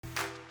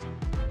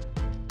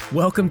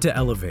Welcome to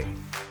Elevate,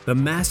 the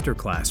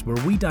masterclass where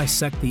we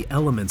dissect the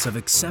elements of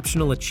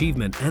exceptional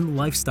achievement and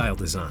lifestyle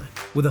design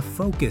with a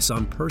focus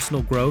on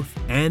personal growth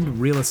and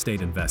real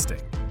estate investing.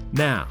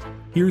 Now,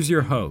 here's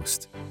your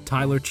host,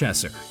 Tyler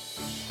Chesser.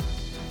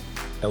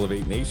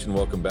 Elevate Nation,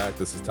 welcome back.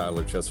 This is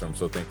Tyler Chesser. I'm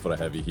so thankful to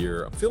have you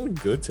here. I'm feeling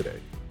good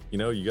today. You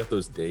know, you got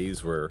those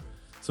days where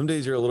some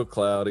days you're a little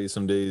cloudy,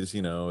 some days,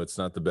 it's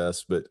not the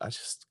best, but I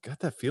just got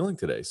that feeling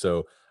today.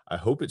 So I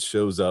hope it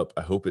shows up.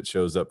 I hope it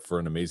shows up for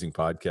an amazing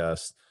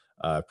podcast.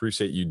 I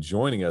appreciate you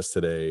joining us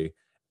today.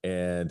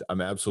 And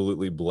I'm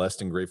absolutely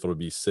blessed and grateful to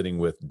be sitting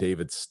with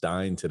David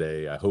Stein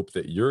today. I hope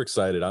that you're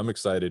excited. I'm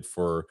excited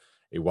for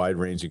a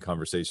wide-ranging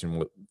conversation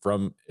with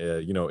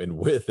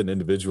an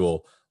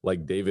individual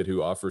like David,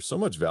 who offers so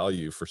much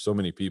value for so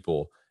many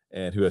people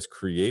and who has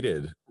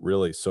created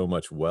really so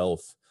much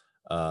wealth,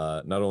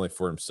 not only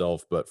for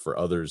himself, but for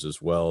others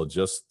as well,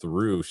 just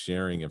through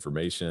sharing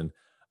information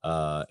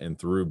and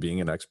through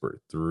being an expert,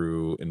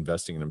 through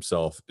investing in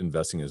himself,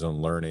 investing in his own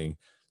learning.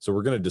 So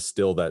we're going to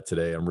distill that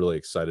today. I'm really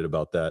excited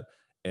about that.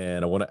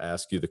 And I want to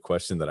ask you the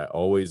question that I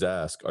always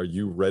ask. Are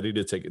you ready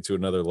to take it to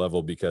another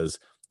level? Because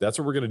that's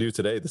what we're going to do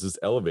today. This is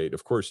Elevate.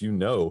 Of course,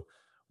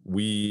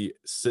 we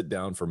sit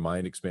down for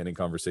mind-expanding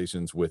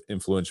conversations with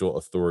influential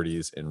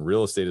authorities in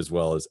real estate, as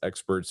well as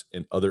experts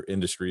in other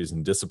industries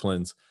and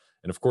disciplines.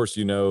 And of course,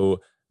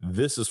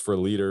 this is for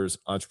leaders,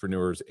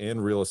 entrepreneurs,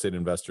 and real estate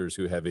investors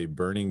who have a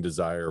burning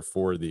desire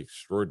for the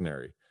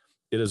extraordinary.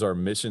 It is our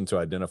mission to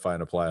identify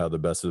and apply how the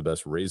best of the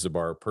best raise the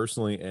bar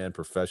personally and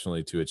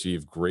professionally to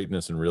achieve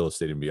greatness in real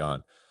estate and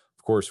beyond.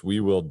 Of course, we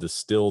will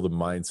distill the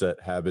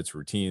mindset, habits,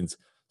 routines,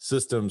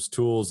 systems,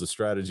 tools, the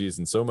strategies,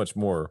 and so much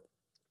more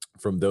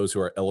from those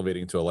who are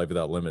elevating to a life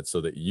without limits so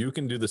that you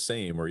can do the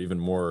same or even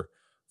more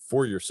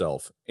for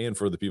yourself and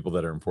for the people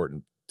that are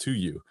important to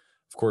you.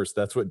 Of course,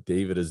 that's what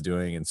David is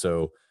doing. And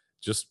so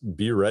just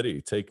be ready,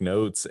 take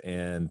notes,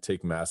 and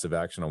take massive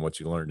action on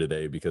what you learned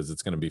today, because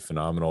it's going to be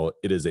phenomenal.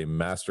 It is a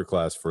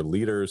masterclass for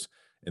leaders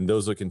and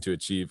those looking to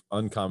achieve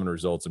uncommon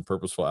results and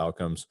purposeful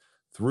outcomes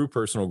through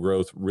personal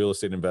growth, real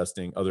estate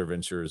investing, other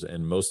ventures,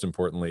 and most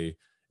importantly,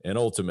 and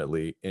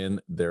ultimately in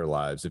their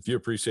lives. If you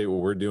appreciate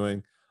what we're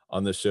doing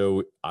on the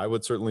show, I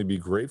would certainly be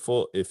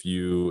grateful if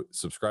you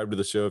subscribe to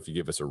the show, if you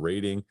give us a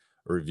rating,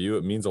 a review.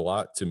 It means a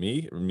lot to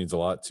me. It means a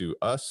lot to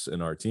us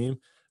and our team.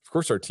 Of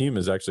course, our team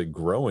is actually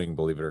growing,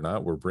 believe it or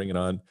not. We're bringing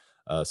on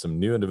some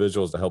new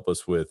individuals to help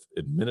us with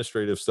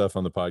administrative stuff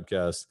on the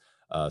podcast,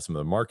 some of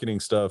the marketing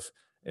stuff.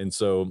 And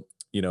so,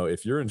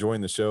 if you're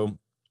enjoying the show,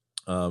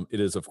 it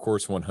is, of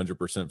course,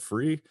 100%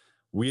 free.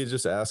 We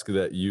just ask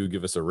that you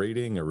give us a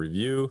rating, a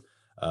review,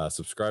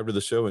 subscribe to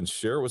the show, and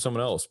share it with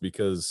someone else,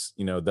 because,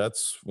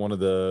 that's one of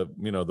the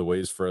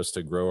ways for us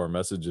to grow our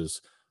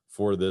messages,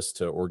 for this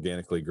to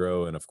organically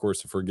grow. And of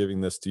course, if we're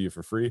giving this to you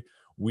for free,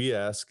 we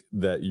ask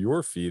that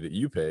your fee that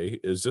you pay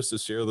is just to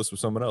share this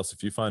with someone else.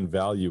 If you find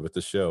value with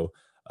the show,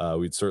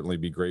 we'd certainly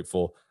be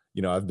grateful.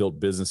 I've built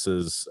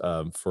businesses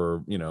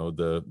for,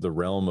 the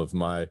realm of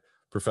my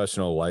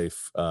professional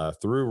life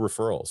through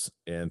referrals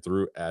and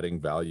through adding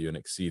value and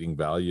exceeding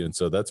value. And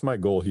so that's my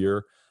goal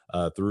here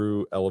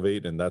through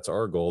Elevate. And that's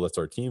our goal. That's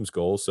our team's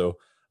goal. So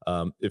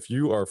if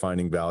you are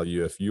finding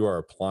value, if you are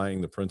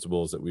applying the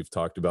principles that we've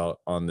talked about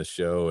on the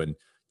show, and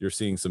you're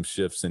seeing some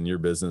shifts in your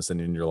business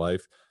and in your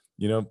life,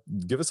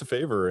 give us a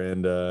favor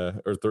and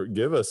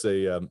give us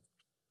a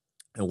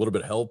little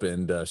bit of help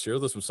and share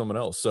this with someone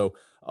else. So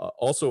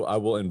also, I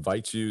will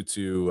invite you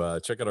to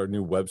check out our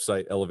new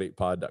website,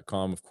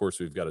 elevatepod.com. Of course,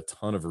 we've got a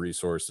ton of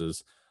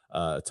resources,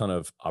 a ton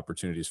of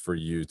opportunities for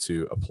you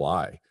to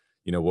apply,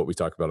 what we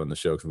talk about on the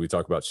show. Because we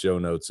talk about show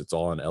notes, it's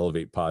all on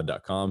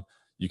elevatepod.com.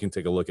 You can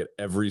take a look at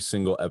every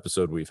single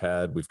episode we've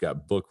had. We've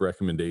got book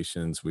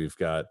recommendations. We've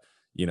got,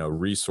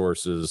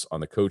 resources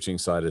on the coaching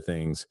side of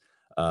things.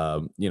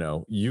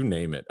 You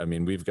name it. I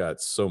mean, we've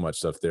got so much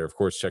stuff there. Of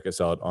course, check us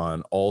out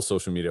on all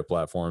social media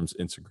platforms,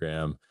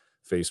 Instagram,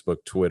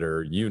 Facebook,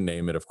 Twitter, you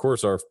name it. Of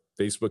course, our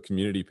Facebook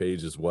community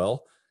page as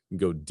well. You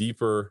can go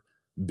deeper,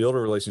 build a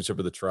relationship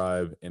with the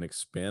tribe, and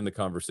expand the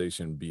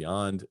conversation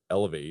beyond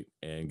Elevate.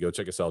 And go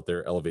check us out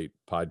there, Elevate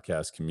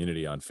Podcast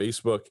Community on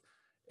Facebook.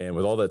 And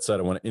with all that said,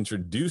 I want to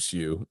introduce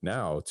you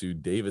now to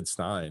David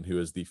Stein, who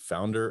is the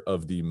founder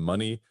of the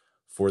Money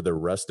for the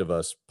Rest of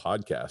Us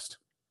podcast.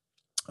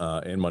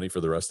 And Money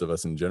for the Rest of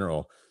Us in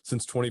general.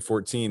 Since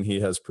 2014, he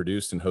has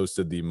produced and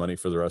hosted the Money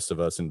for the Rest of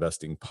Us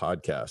Investing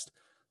podcast.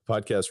 The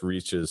podcast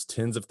reaches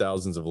tens of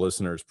thousands of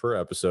listeners per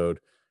episode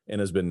and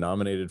has been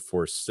nominated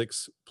for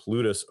 6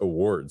 Plutus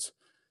Awards.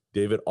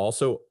 David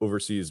also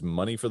oversees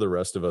Money for the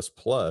Rest of Us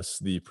Plus,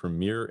 the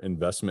premier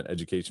investment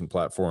education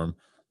platform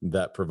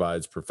that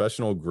provides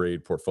professional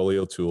grade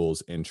portfolio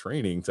tools and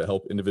training to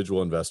help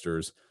individual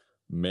investors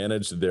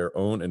manage their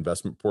own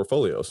investment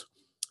portfolios.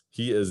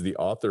 He is the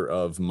author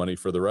of Money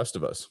for the Rest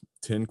of Us,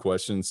 10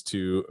 Questions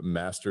to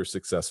Master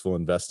Successful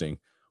Investing,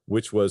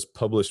 which was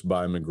published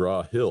by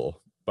McGraw-Hill.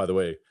 By the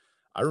way,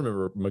 I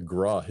remember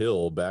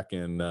McGraw-Hill back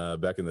in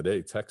the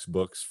day,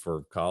 textbooks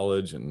for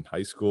college and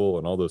high school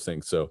and all those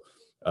things. So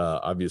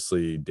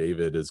Obviously,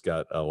 David has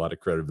got a lot of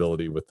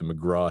credibility with the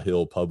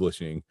McGraw-Hill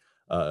publishing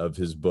of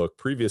his book.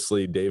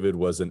 Previously, David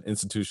was an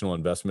institutional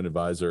investment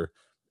advisor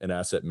and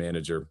asset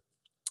manager.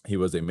 He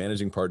was a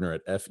managing partner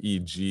at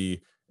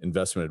FEG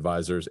Investment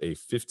Advisors, a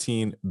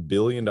 $15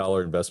 billion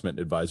investment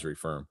advisory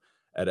firm.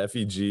 At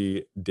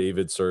FEG,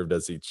 David served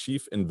as the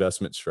chief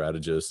investment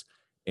strategist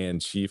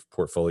and chief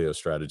portfolio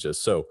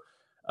strategist. So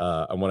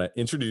I want to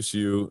introduce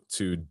you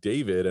to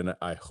David, and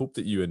I hope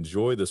that you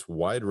enjoy this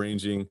wide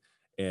ranging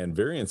and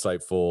very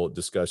insightful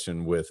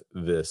discussion with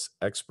this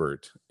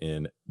expert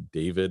in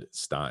David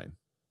Stein.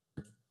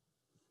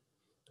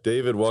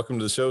 David, welcome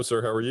to the show,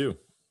 sir. How are you?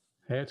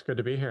 Hey, it's good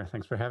to be here.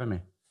 Thanks for having me.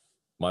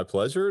 My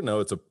pleasure. No,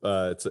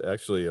 it's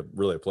actually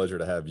really a pleasure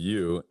to have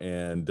you.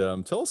 And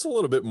tell us a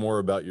little bit more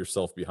about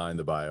yourself behind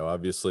the bio.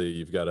 Obviously,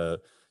 you've got a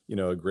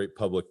great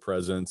public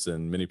presence,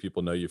 and many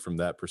people know you from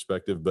that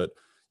perspective. But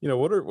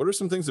what are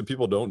some things that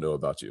people don't know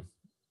about you?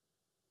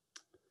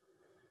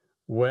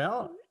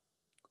 Well,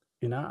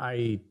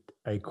 I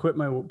quit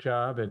my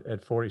job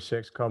at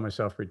 46, called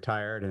myself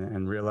retired,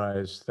 and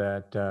realized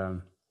that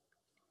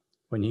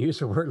when you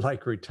use a word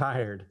like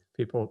retired,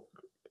 people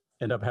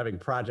end up having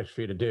projects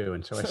for you to do.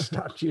 And so I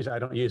stopped I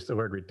don't use the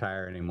word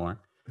retire anymore.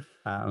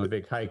 I'm a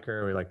big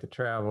hiker. We like to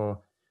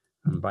travel.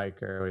 I'm a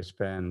biker. We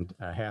spend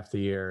half the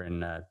year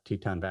in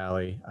Teton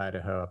Valley,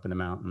 Idaho, up in the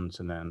mountains,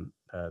 and then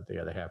the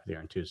other half of the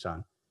year in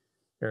Tucson,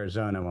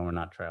 Arizona, when we're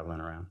not traveling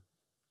around.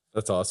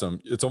 That's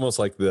awesome. It's almost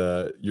like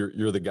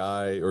you're the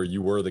guy, or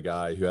you were the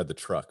guy who had the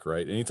truck,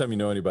 right? Anytime you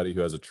know anybody who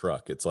has a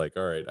truck, it's like,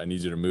 all right, I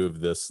need you to move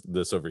this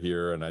over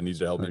here, and I need you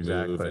to help me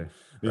move, and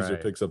I need you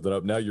to pick something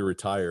up. Now you're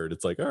retired.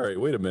 It's like, all right,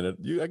 wait a minute,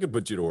 I could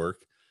put you to work.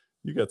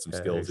 You got some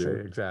skills here.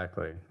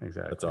 Exactly.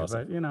 That's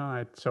awesome.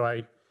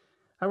 But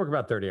I work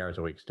about 30 hours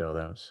a week still,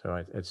 though.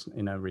 So it's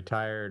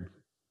retired.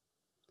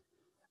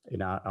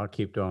 I'll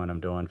keep doing what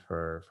I'm doing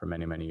for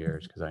many, many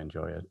years because I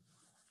enjoy it.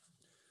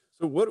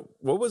 So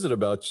what was it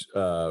about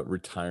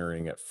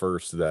retiring at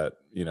first that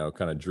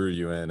kind of drew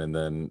you in, and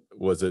then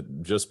was it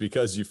just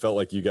because you felt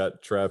like you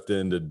got trapped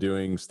into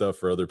doing stuff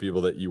for other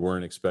people that you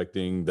weren't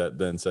expecting, that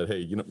then said,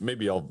 hey,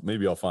 maybe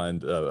I'll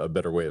find a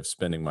better way of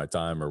spending my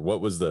time? Or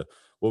what was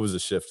the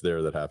shift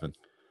there that happened?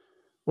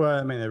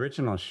 Well, the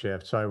original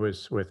shift. So I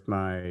was with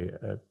my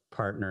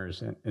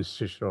partners in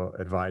institutional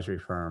advisory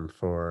firm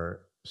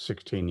for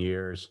 16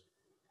 years,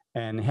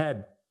 and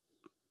had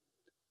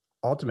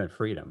ultimate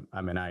freedom.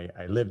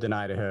 I lived in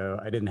Idaho.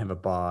 I didn't have a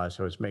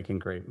boss. I was making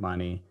great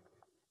money,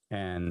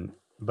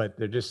 but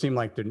there just seemed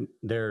like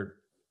there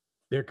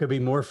could be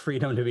more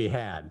freedom to be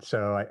had.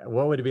 So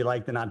what would it be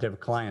like to not have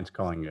clients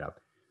calling you up,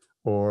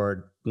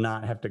 or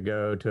not have to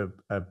go to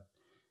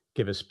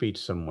give a speech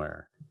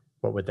somewhere?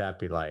 What would that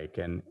be like?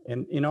 And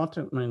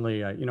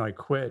ultimately, I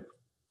quit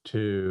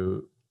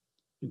to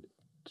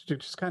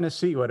just kind of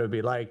see what it would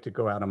be like to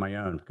go out on my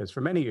own. Because for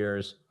many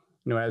years,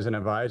 as an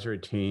advisory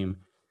team,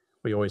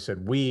 we always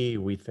said,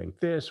 we think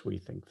this, we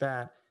think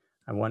that.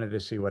 I wanted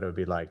to see what it would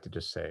be like to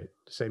just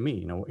say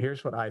me,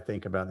 here's what I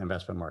think about the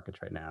investment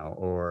markets right now,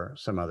 or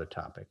some other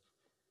topic.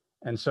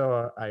 And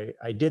so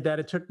I did that.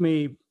 It took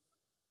me,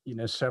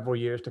 several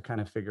years to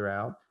kind of figure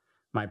out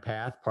my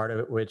path, part of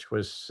it, which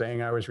was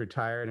saying I was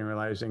retired and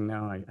realizing,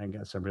 no, I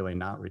guess I'm really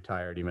not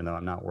retired, even though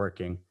I'm not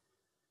working.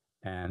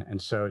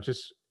 And so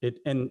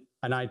and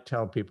I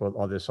tell people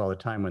all this all the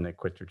time when they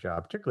quit their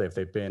job, particularly if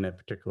they've been at a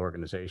particular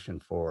organization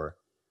for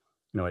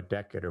a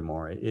decade or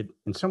more.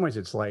 In some ways,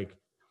 it's like,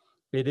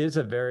 it is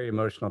a very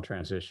emotional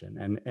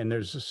transition, and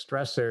there's a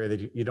stress there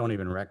that you don't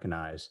even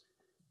recognize.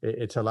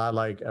 It's a lot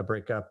like a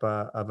breakup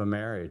of a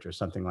marriage or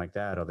something like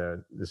that,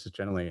 although this is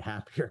generally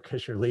happier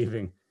because you're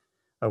leaving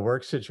a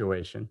work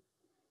situation,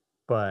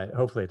 but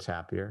hopefully it's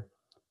happier.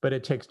 But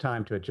it takes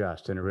time to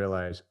adjust and to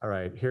realize, all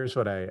right, here's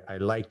what I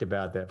liked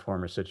about that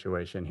former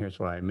situation. Here's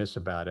what I miss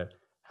about it.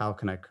 How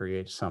can I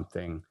create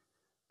something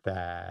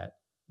that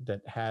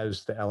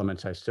has the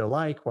elements I still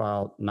like,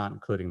 while not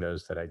including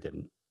those that I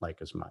didn't like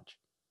as much?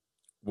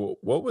 Well,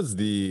 what was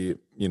the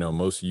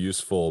most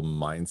useful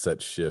mindset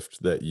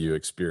shift that you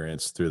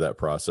experienced through that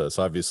process?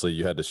 Obviously,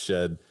 you had to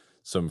shed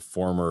some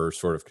former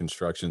sort of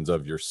constructions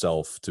of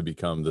yourself to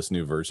become this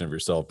new version of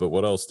yourself. But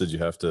what else did you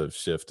have to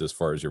shift as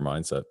far as your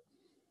mindset?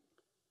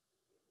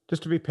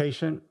 Just to be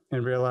patient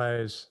and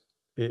realize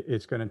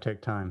it's going to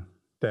take time.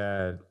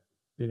 That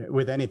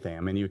with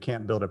anything, you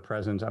can't build a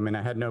presence.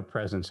 I had no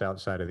presence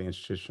outside of the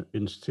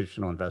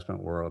institutional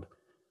investment world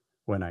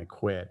when I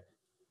quit.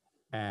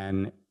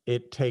 And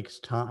it takes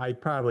time. I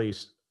probably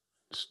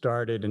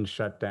started and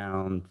shut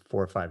down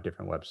 4 or 5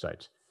 different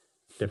websites,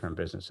 different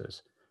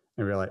businesses,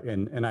 and realize,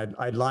 and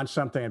I'd launch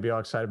something. I'd be all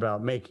excited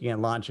about making it,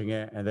 launching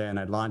it, and then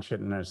I'd launch it,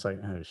 and I was like,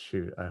 oh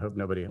shoot, I hope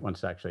nobody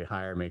wants to actually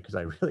hire me, because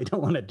I really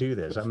don't want to do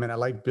this. I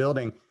like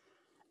building,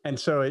 and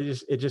so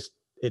it's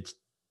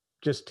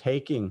just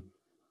taking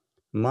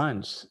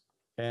months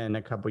and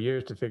a couple of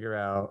years to figure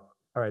out,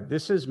 all right,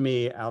 this is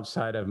me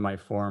outside of my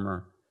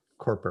former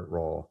corporate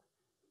role.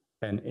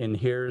 And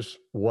here's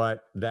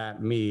what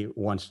that me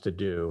wants to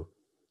do.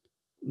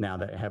 now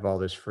that I have all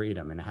this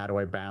freedom, and how do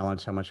I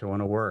balance how much I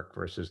want to work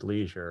versus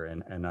leisure,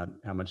 and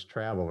how much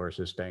travel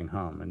versus staying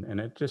home. And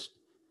it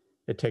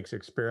takes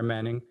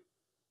experimenting,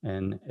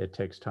 and it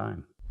takes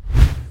time.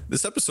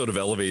 This episode of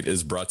Elevate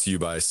is brought to you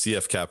by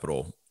CF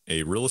Capital,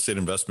 a real estate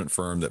investment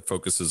firm that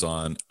focuses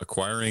on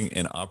acquiring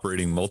and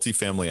operating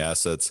multifamily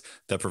assets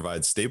that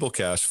provide stable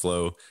cash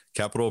flow,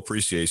 capital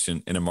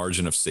appreciation, and a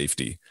margin of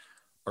safety.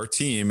 Our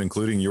team,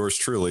 including yours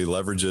truly,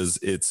 leverages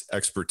its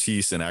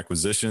expertise in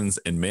acquisitions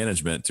and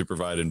management to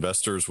provide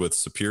investors with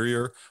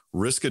superior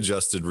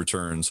risk-adjusted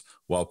returns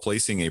while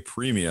placing a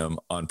premium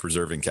on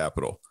preserving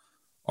capital.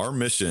 Our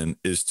mission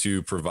is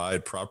to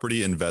provide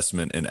property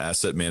investment and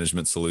asset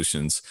management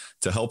solutions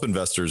to help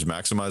investors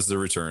maximize their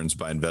returns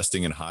by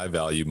investing in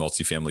high-value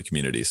multifamily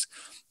communities.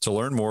 To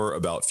learn more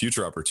about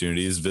future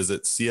opportunities,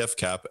 visit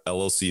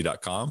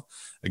cfcapllc.com.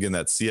 Again,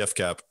 that's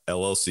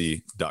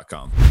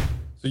cfcapllc.com.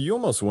 So you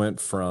almost went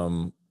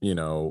from,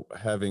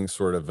 having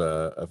sort of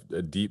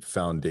a deep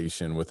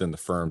foundation within the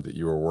firm that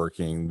you were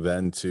working,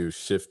 then to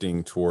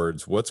shifting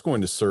towards what's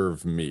going to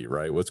serve me,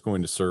 right? What's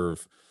going to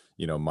serve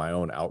my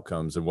own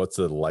outcomes, and what's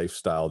the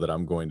lifestyle that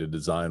I'm going to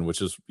design,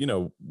 which is,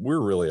 we're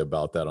really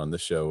about that on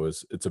this show.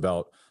 It's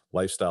about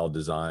lifestyle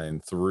design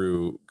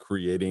through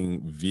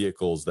creating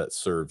vehicles that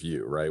serve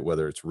you, right?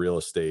 Whether it's real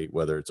estate,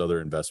 whether it's other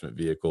investment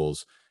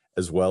vehicles,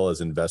 as well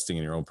as investing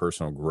in your own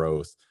personal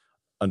growth,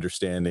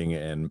 understanding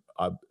and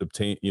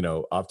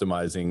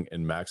optimizing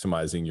and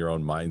maximizing your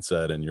own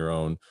mindset and your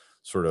own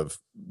sort of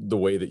the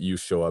way that you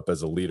show up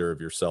as a leader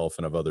of yourself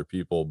and of other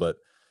people. But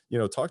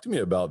talk to me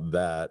about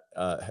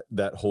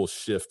that whole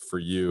shift for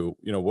you.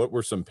 What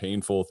were some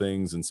painful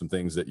things and some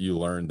things that you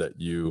learned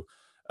that you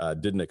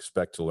didn't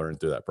expect to learn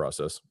through that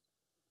process?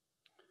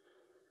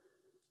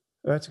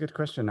 That's a good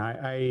question. As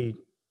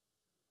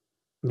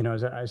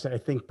I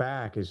think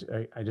back,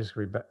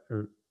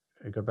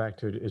 I go back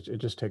to it. It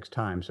just takes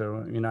time.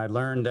 So, I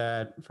learned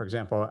that, for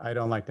example, I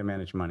don't like to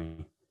manage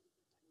money.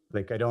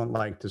 Like, I don't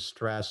like the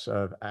stress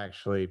of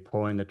actually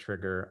pulling the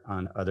trigger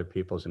on other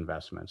people's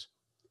investments.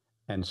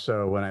 And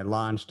so when I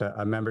launched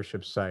a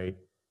membership site,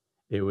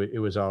 it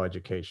was all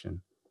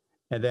education.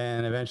 And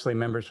then eventually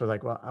members were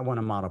like, well, I want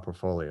a model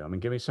portfolio.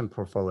 Give me some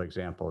portfolio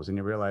examples. And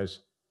you realize,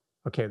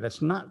 okay,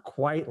 that's not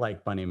quite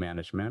like money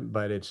management,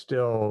 but it's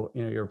still,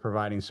 you're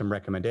providing some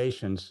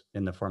recommendations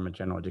in the form of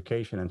general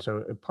education. And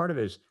so part of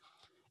it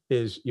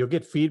is you'll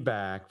get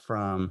feedback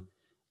from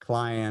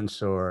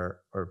clients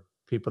or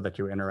people that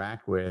you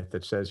interact with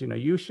that says,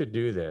 you should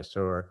do this,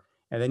 and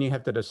then you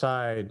have to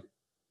decide,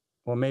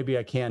 well, maybe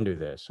I can do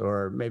this,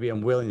 or maybe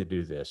I'm willing to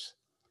do this.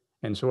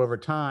 And so over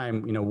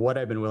time, what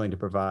I've been willing to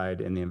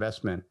provide in the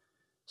investment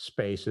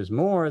space is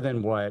more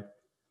than what,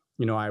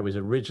 I was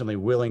originally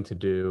willing to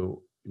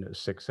do,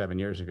 6-7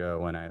 years ago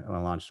when I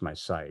launched my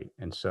site.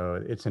 And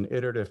so it's an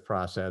iterative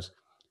process,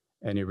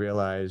 and you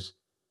realize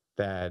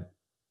that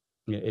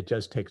it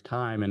just takes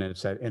time, and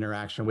it's that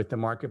interaction with the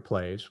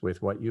marketplace,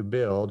 with what you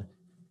build,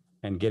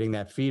 and getting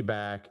that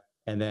feedback.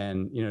 And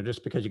then,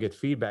 just because you get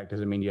feedback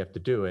doesn't mean you have to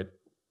do it.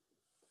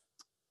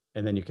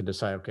 And then you can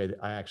decide, okay,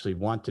 I actually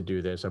want to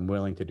do this. I'm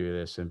willing to do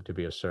this and to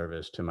be of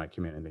service to my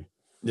community.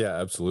 Yeah,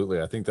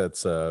 absolutely. I think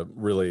that's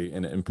really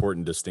an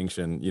important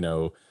distinction.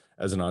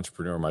 As an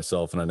entrepreneur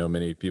myself, and I know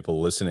many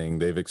people listening,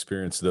 they've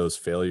experienced those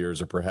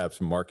failures or perhaps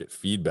market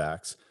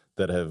feedbacks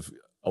that have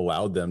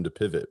allowed them to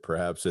pivot.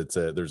 Perhaps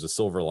there's a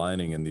silver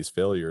lining in these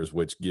failures,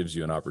 which gives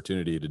you an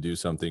opportunity to do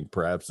something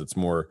perhaps that's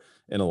more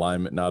in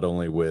alignment, not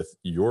only with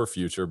your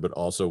future, but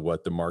also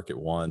what the market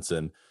wants.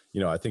 And,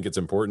 I think it's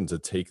important to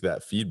take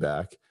that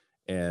feedback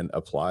and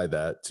apply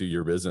that to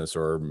your business,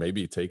 or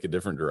maybe take a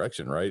different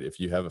direction, right? If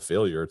you have a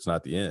failure, it's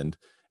not the end.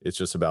 It's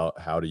just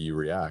about how do you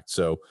react.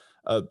 So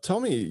tell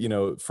me,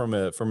 from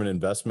an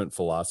investment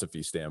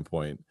philosophy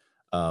standpoint,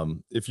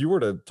 if you were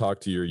to talk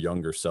to your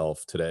younger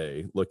self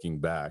today, looking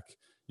back,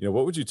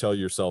 what would you tell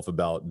yourself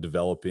about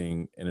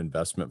developing an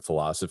investment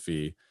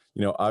philosophy?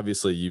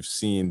 Obviously you've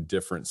seen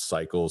different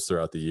cycles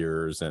throughout the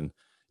years, and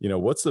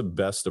what's the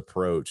best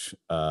approach,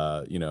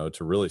 to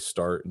really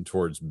start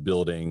towards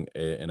building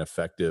an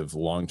effective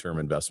long-term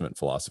investment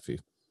philosophy?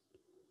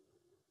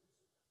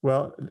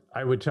 Well,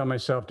 I would tell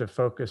myself to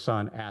focus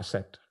on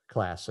asset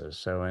classes.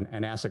 So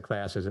an asset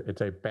class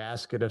it's a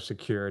basket of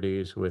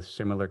securities with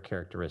similar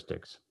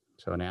characteristics.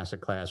 So an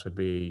asset class would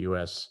be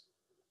U.S.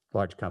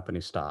 large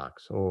company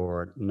stocks,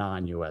 or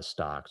non-U.S.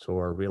 stocks,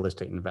 or real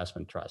estate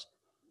investment trust.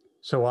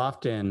 So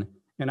often,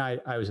 and I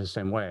was the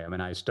same way.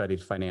 I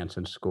studied finance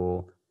in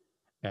school.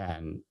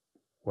 And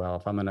well,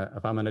 if I'm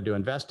gonna do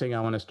investing,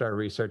 I want to start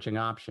researching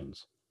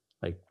options,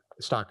 like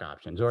stock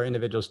options or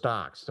individual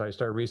stocks. So I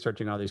started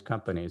researching all these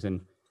companies,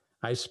 and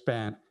I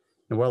spent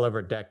well over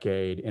a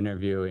decade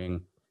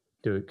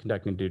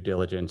conducting due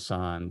diligence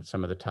on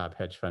some of the top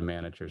hedge fund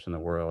managers in the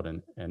world,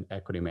 and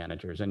equity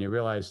managers. And you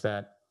realize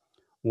that,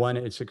 one,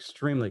 it's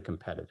extremely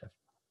competitive.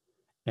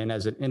 And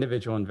as an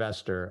individual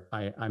investor,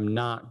 I'm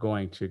not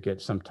going to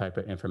get some type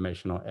of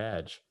informational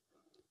edge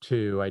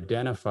to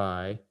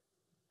identify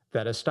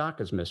that a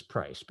stock is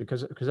mispriced,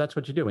 because that's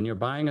what you do. When you're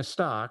buying a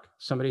stock,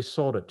 somebody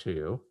sold it to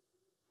you,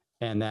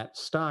 And that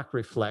stock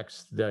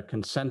reflects the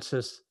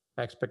consensus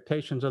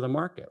expectations of the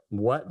market,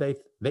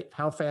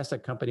 how fast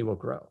that company will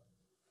grow.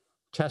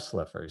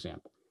 Tesla, for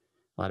example.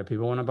 A lot of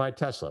people want to buy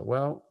Tesla.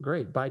 Well,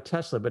 great, buy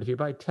Tesla. But if you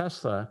buy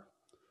Tesla,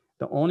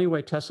 the only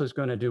way Tesla is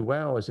going to do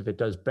well is if it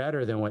does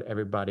better than what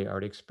everybody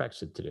already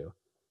expects it to do.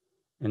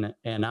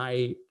 And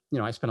I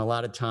spent a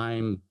lot of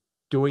time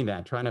doing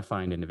that, trying to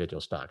find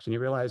individual stocks. And you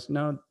realize,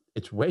 no,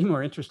 it's way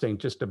more interesting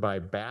just to buy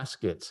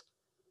baskets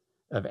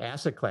of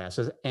asset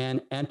classes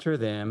and enter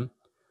them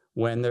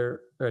when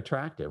they're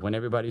attractive, when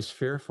everybody's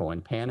fearful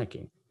and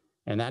panicking.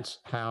 And that's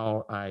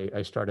how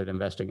I started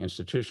investing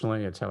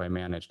institutionally. It's how I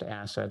managed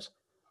assets.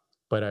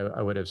 But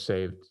I would have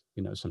saved,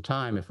 some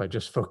time if I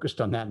just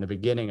focused on that in the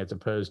beginning, as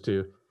opposed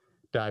to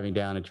diving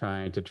down and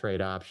trying to trade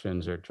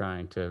options or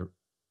trying to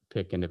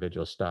pick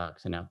individual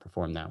stocks and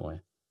outperform that way.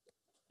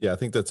 Yeah, I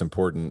think that's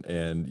important.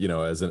 And,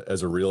 as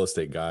a real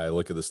estate guy, I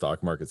look at the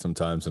stock market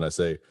sometimes and I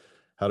say,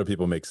 how do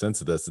people make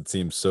sense of this? It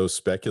seems so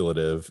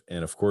speculative.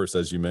 And of course,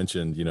 as you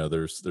mentioned,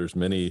 there's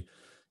many,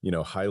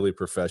 highly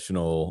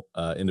professional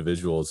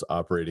individuals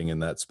operating in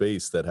that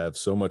space that have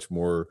so much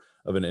more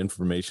of an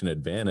information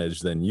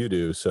advantage than you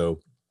do. So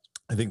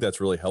I think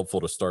that's really helpful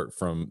to start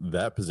from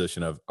that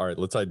position of, all right,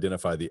 let's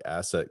identify the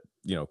asset,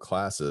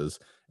 classes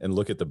and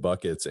look at the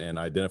buckets and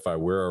identify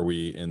where are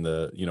we in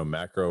the,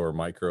 macro or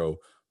micro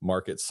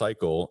market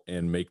cycle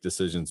and make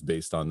decisions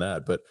based on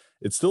that. But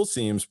it still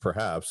seems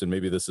perhaps, and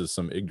maybe this is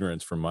some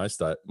ignorance from my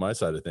side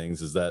of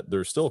things, is that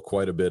there's still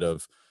quite a bit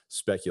of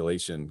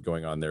speculation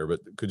going on there. But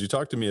could you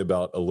talk to me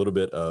about a little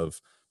bit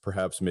of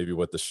perhaps maybe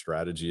what the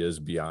strategy is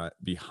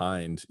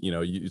behind,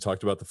 you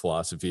talked about the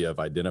philosophy of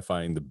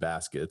identifying the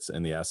baskets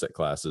and the asset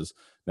classes.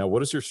 Now, what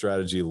does your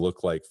strategy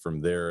look like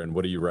from there? And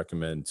what do you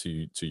recommend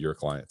to your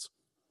clients?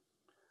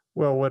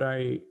 Well, what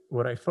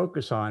I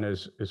focus on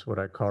is what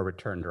I call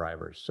return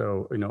drivers.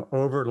 So,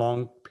 over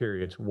long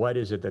periods, what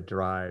is it that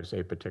drives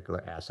a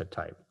particular asset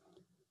type?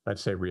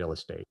 Let's say real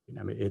estate.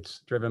 I mean,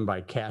 it's driven by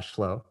cash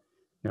flow.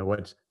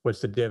 What's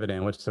the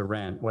dividend? What's the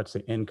rent? What's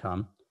the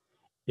income?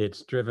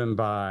 It's driven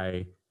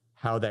by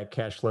how that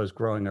cash flow is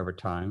growing over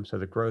time, so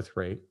the growth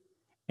rate,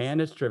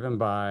 and it's driven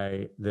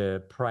by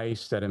the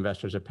price that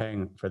investors are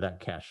paying for that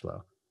cash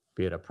flow,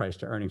 be it a price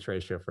to earnings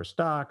ratio for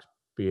stocks,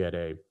 be it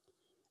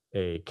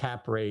a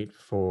cap rate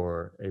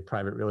for a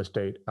private real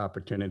estate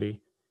opportunity.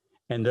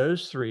 And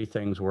those three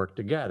things work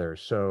together.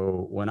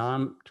 So when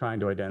I'm trying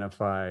to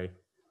identify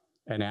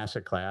an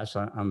asset class,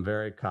 I'm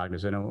very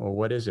cognizant of, well,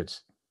 what is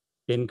its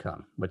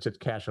income? What's its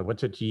cash flow?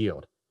 What's its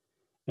yield?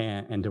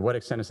 And to what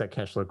extent is that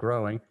cash flow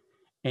growing?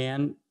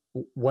 And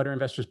what are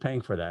investors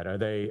paying for that? Are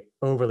they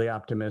overly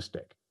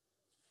optimistic?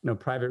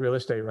 Private real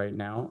estate right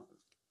now,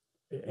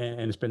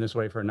 and it's been this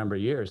way for a number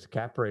of years, the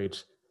cap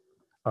rates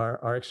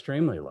are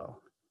extremely low.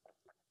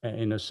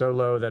 And so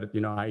low that,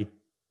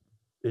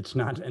 it's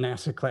not an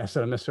asset class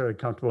that I'm necessarily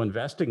comfortable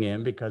investing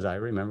in, because I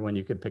remember when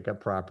you could pick up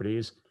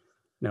properties,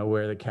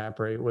 where the cap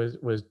rate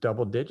was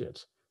double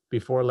digits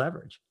before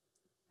leverage.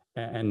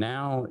 And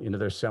now,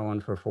 they're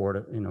selling for 4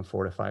 to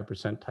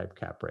 5% type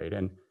cap rate.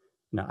 And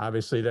now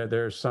obviously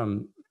there's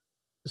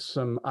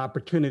some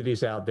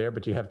opportunities out there,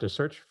 but you have to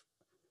search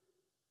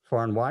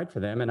far and wide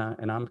for them. And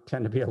I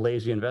tend to be a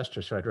lazy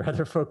investor. So I'd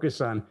rather focus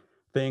on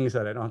things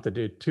that I don't have to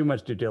do too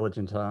much due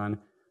diligence on,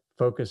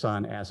 focus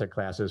on asset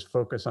classes,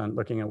 focus on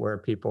looking at where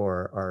people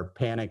are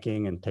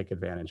panicking and take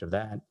advantage of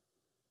that.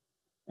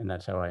 And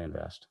that's how I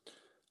invest.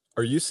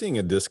 Are you seeing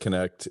a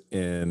disconnect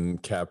in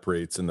cap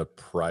rates in the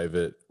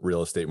private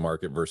real estate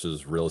market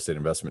versus real estate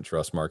investment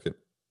trust market?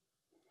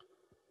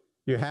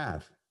 You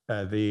have.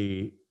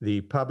 The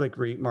public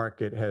REIT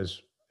market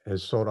has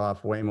sold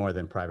off way more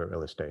than private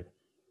real estate.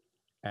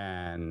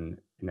 And,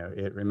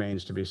 it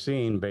remains to be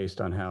seen based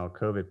on how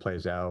COVID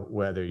plays out,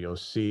 whether you'll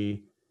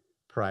see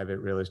private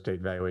real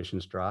estate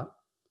valuations drop.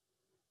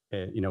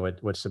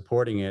 What's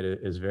supporting it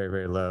is very,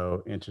 very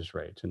low interest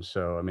rates. And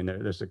so,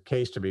 there's a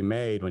case to be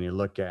made when you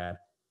look at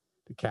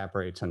the cap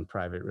rates on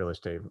private real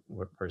estate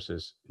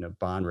versus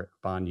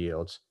bond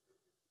yields.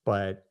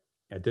 But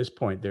at this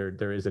point,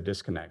 there is a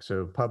disconnect.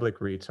 So public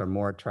REITs are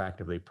more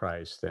attractively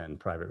priced than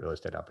private real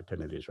estate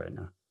opportunities right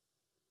now.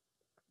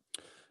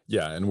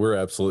 Yeah, and we're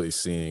absolutely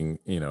seeing,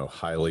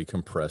 highly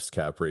compressed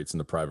cap rates in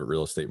the private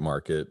real estate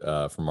market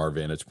from our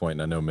vantage point.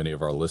 And I know many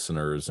of our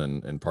listeners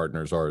and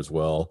partners are as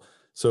well.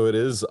 So it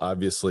is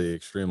obviously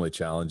extremely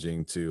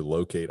challenging to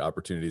locate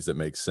opportunities that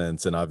make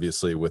sense. And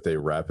obviously with a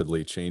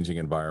rapidly changing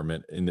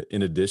environment,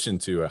 in addition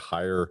to a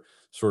higher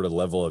sort of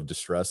level of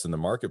distress in the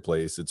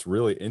marketplace, it's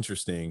really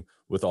interesting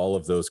with all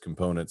of those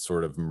components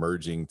sort of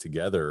merging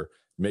together.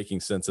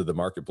 Making sense of the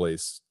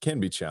marketplace can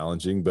be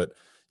challenging, but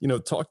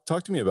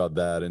talk to me about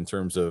that in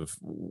terms of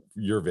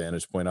your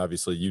vantage point.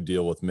 Obviously, you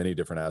deal with many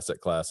different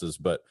asset classes,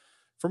 but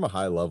from a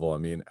high level,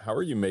 how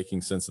are you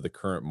making sense of the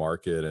current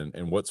market,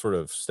 and what sort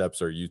of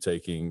steps are you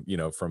taking,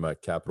 from a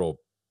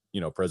capital,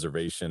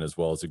 preservation as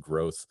well as a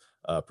growth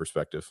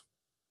perspective?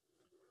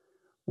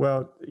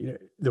 Well,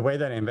 the way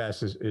that I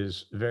invest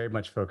is very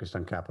much focused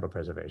on capital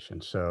preservation.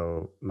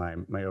 So my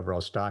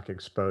overall stock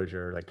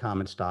exposure, like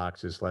common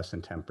stocks, is less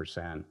than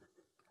 10%.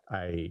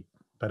 I,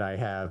 but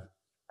I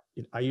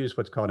use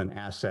what's called an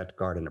asset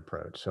garden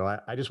approach. So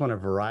I just want a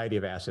variety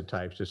of asset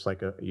types, just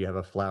like you have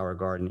a flower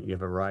garden, you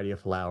have a variety of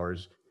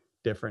flowers,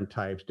 different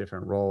types,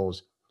 different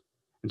roles.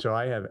 And so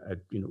I have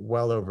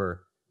well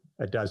over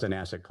a dozen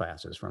asset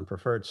classes, from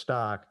preferred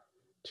stock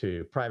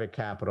to private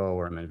capital,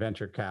 where I'm in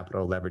venture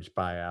capital, leveraged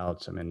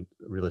buyouts, I'm in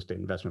real estate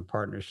investment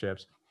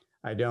partnerships.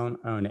 I don't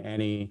own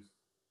any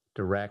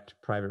direct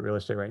private real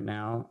estate right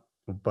now,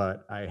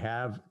 but I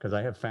have, because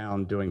I have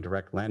found doing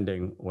direct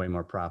lending way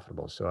more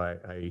profitable. So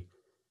I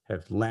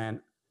have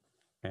lent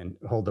and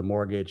hold the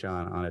mortgage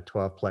on a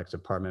 12-plex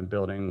apartment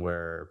building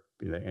where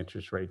the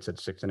interest rate's at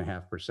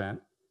 6.5%,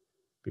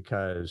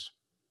 because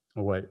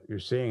what you're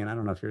seeing, and I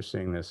don't know if you're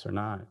seeing this or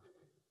not,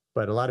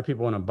 but a lot of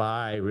people want to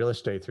buy real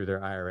estate through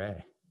their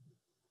IRA.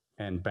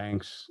 And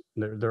banks,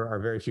 there are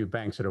very few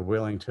banks that are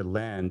willing to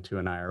lend to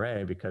an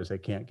IRA because they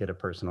can't get a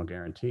personal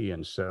guarantee.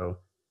 And so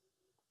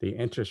the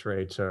interest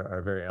rates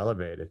are very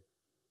elevated.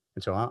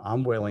 And so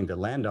I'm willing to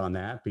lend on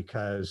that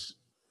because,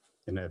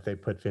 if they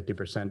put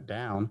 50%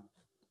 down,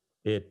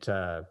 it's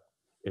a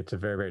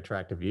very, very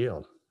attractive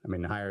yield. I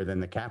mean, higher than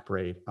the cap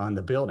rate on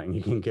the building.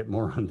 You can get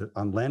more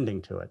on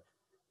lending to it.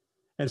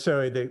 And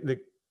so the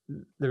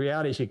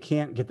reality is you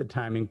can't get the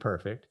timing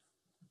perfect.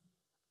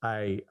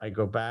 I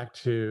go back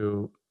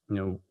to,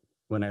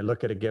 when I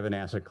look at a given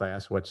asset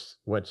class,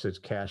 what's its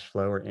cash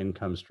flow or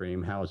income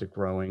stream? How is it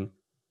growing?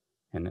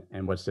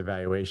 And what's the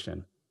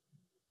valuation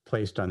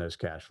placed on those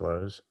cash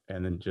flows?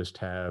 And then just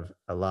have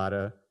a lot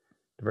of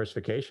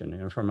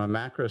diversification. From a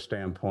macro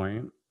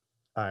standpoint,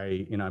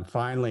 I'm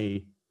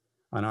finally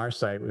on our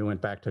site, we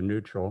went back to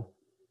neutral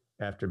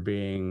after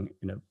being,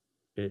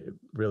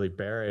 really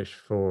bearish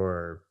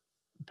for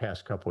the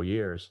past couple of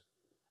years,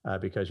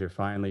 because you're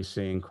finally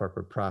seeing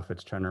corporate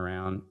profits turn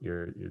around.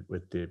 You're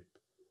with the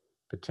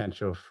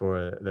potential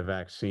for the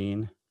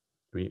vaccine.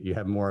 I mean, you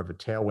have more of a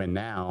tailwind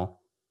now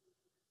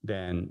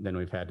than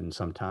we've had in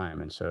some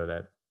time, and so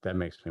that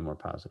makes me more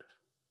positive.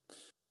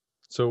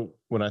 So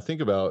when I think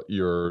about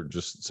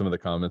just some of the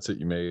comments that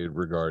you made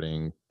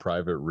regarding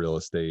private real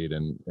estate,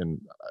 and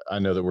I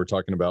know that we're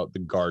talking about the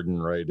garden,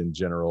 right, in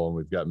general, and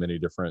we've got many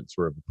different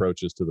sort of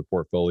approaches to the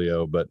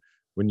portfolio. But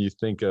when you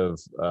think of,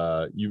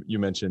 you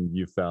mentioned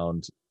you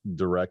found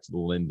direct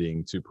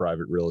lending to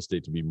private real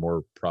estate to be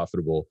more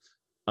profitable.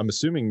 I'm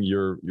assuming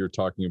you're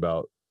talking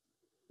about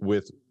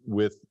with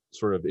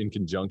sort of in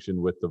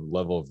conjunction with the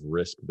level of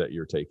risk that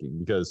you're taking,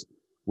 because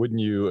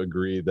wouldn't you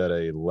agree that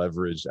a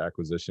leveraged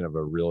acquisition of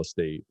a real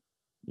estate,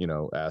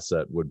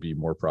 asset would be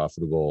more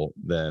profitable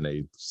than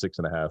a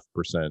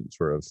 6.5%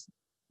 sort of,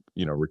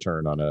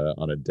 return on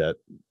a debt?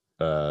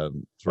 Well,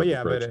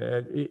 yeah, approach?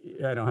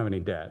 But I don't have any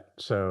debt.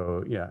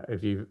 So yeah,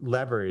 if you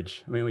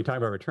leverage, we talk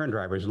about return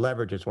drivers.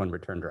 Leverage is one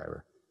return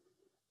driver,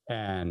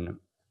 and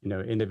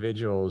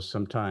individuals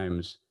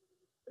sometimes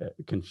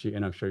confuse,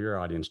 and I'm sure your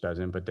audience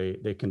doesn't, but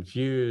they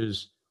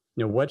confuse,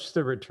 what's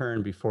the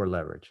return before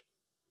leverage,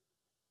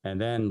 and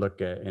then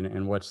look at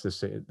and what's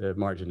the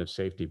margin of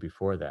safety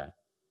before that.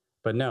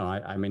 But no,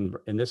 I mean,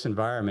 in this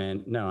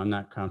environment, no, I'm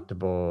not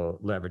comfortable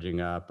leveraging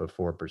up a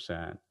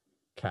 4%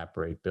 cap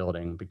rate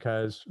building,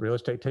 because real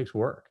estate takes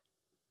work,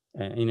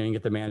 and you can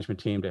get the management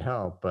team to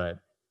help, but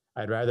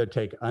I'd rather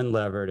take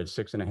unlevered at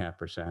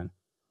 6.5%,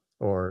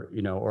 or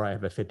I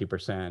have a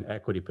 50%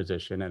 equity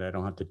position and I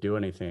don't have to do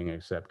anything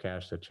except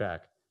cash the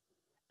check,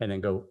 and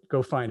then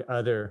go find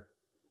other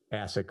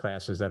asset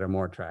classes that are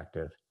more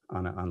attractive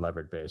on an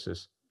unlevered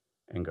basis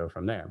and go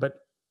from there.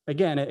 But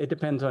again, it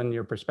depends on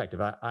your perspective.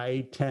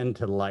 I tend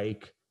to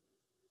like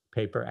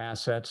paper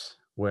assets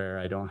where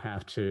I don't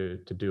have to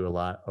do a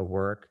lot of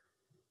work.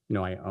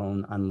 I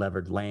own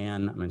unlevered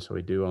land. So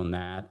we do own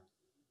that,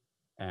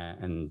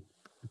 and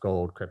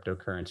gold,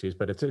 cryptocurrencies,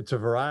 but it's a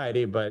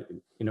variety. But,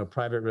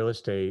 private real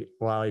estate,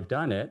 while I've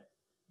done it,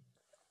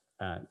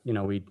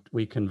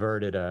 we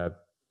converted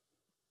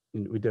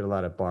we did a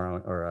lot of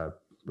borrowing or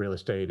real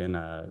estate in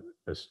a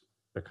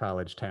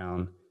college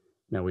town.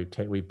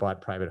 We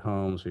bought private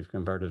homes. We've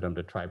converted them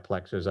to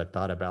triplexes. I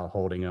thought about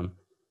holding them,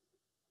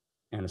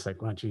 and it's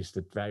like, well, geez,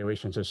 the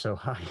valuations are so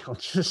high. I'll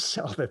just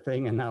sell the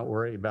thing and not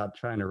worry about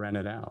trying to rent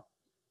it out.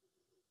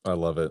 I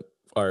love it.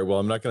 All right.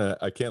 Well,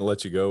 I can't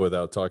let you go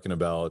without talking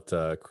about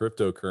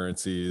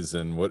cryptocurrencies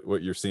and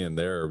what you're seeing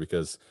there,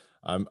 because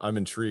I'm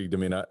intrigued.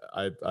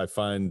 I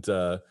find,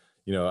 I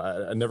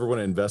never want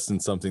to invest in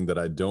something that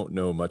I don't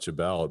know much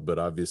about, but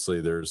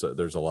obviously there's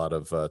a lot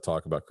of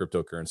talk about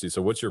cryptocurrency.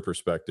 So what's your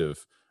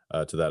perspective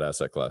to that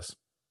asset class?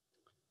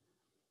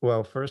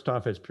 Well, first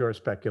off, it's pure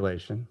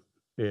speculation.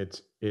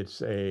 It's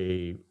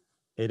a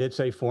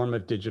form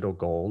of digital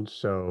gold.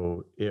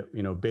 So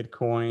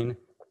Bitcoin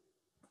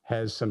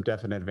has some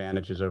definite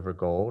advantages over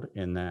gold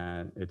in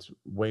that it's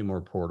way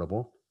more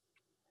portable.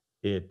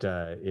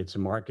 Its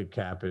market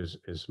cap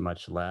is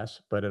much less,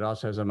 but it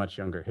also has a much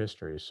younger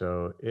history.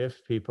 So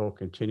if people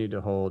continue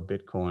to hold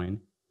Bitcoin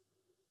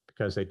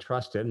because they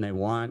trust it and they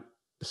want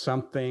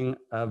something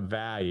of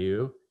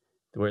value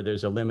where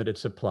there's a limited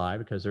supply,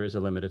 because there is a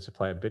limited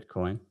supply of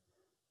Bitcoin,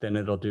 then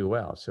it'll do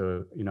well.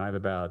 So, I have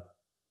about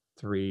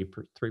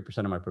 3%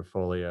 of my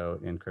portfolio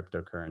in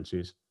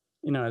cryptocurrencies,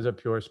 as a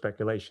pure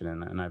speculation.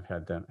 And I've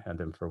had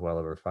them for well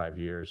over 5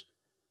 years.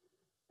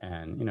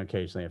 And,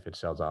 occasionally if it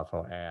sells off,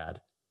 I'll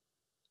add.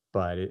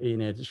 But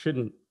it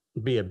shouldn't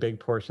be a big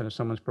portion of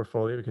someone's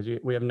portfolio because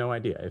we have no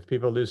idea. If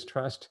people lose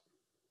trust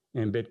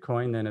in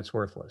Bitcoin, then it's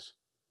worthless.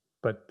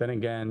 But then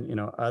again,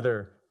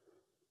 other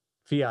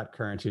fiat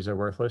currencies are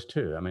worthless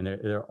too. I mean,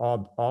 they're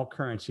all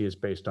currency is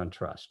based on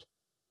trust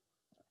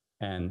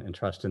and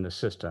trust in the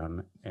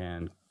system.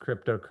 And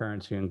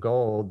cryptocurrency and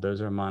gold,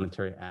 those are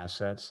monetary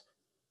assets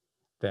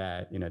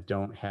that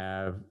don't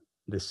have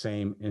the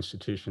same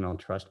institutional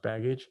trust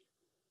baggage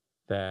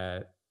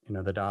that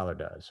the dollar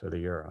does or the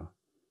euro.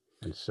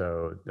 And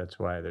so that's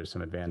why there's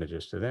some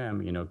advantages to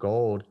them.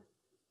 Gold,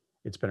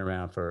 it's been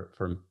around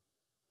for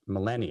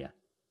millennia,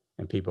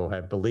 and people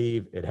have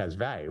believed it has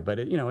value, but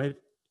it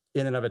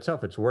in and of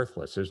itself, it's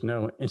worthless. There's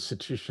no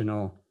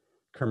institutional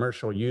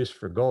commercial use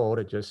for gold.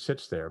 It just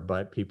sits there,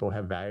 but people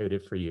have valued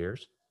it for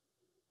years.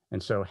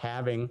 And so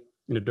having,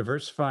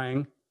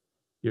 diversifying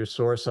your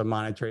source of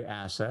monetary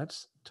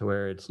assets to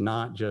where it's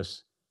not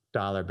just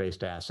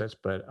dollar-based assets,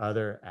 but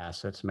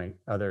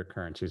other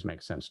currencies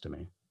make sense to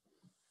me.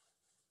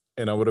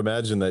 And I would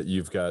imagine that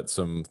you've got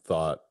some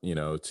thought,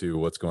 to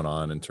what's going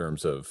on in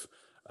terms of,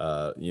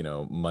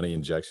 money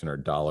injection or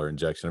dollar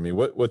injection. I mean,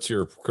 what's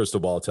your crystal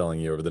ball telling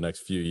you over the next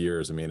few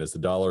years? I mean, is the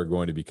dollar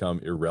going to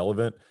become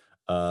irrelevant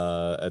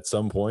at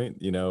some point?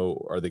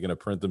 Are they going to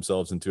print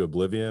themselves into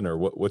oblivion, or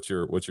what's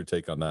your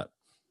take on that?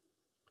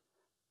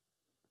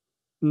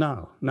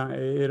 No,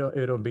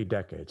 it'll be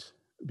decades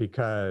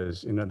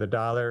because, the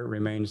dollar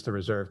remains the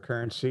reserve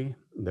currency.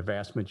 The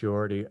vast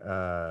majority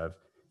of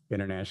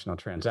international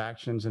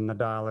transactions in the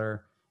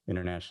dollar,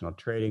 international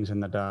tradings in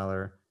the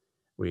dollar.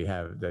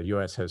 The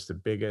U.S. has the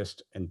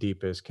biggest and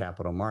deepest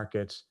capital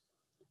markets,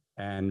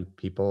 and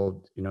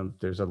people,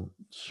 there's a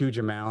huge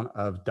amount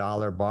of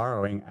dollar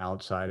borrowing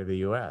outside of the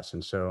U.S.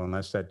 And so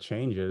unless that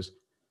changes,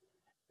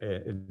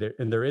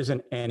 there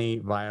isn't any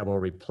viable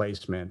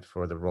replacement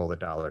for the role the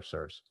dollar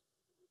serves.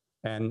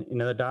 And,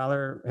 the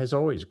dollar has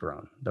always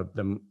grown,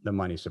 the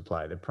money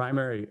supply.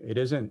 It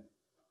isn't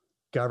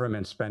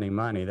government spending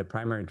money. The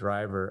primary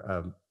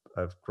driver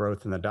of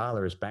growth in the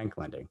dollar is bank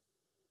lending.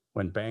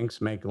 When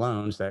banks make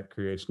loans, that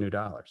creates new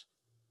dollars.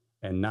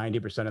 And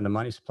 90% of the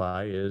money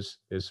supply is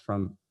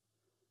from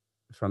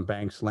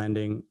banks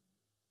lending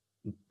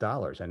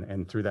dollars.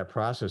 And through that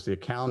process, the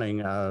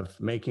accounting of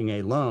making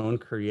a loan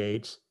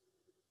creates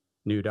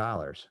new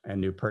dollars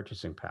and new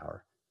purchasing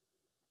power.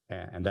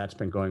 And that's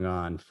been going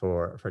on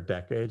for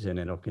decades, and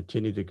it'll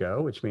continue to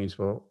go, which means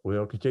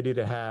we'll continue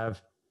to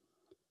have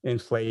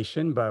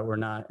inflation, but we're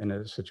not in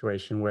a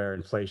situation where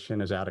inflation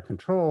is out of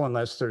control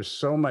unless there's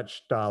so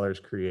much dollars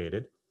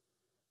created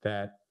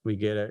that we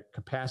get a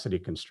capacity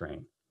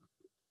constraint.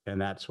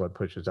 And that's what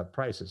pushes up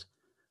prices.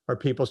 Or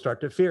people start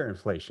to fear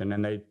inflation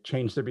and they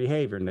change their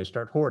behavior and they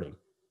start hoarding.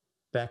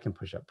 That can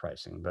push up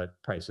prices,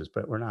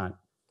 but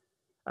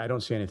I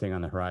don't see anything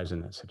on the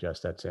horizon that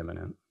suggests that's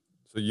imminent.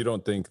 So you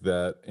don't think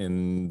that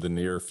in the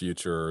near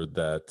future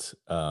that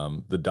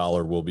the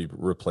dollar will be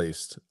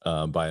replaced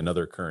by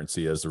another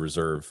currency as the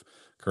reserve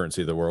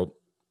currency of the world?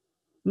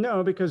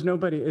 No, because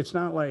it's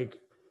not like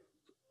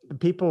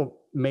people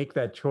make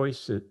that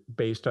choice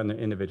based on the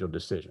individual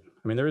decision.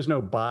 I mean, there is no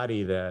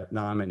body that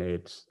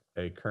nominates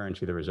a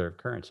currency the reserve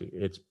currency.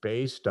 It's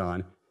based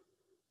on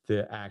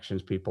the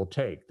actions people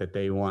take, that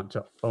they want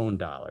to own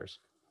dollars,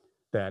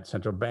 that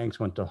central banks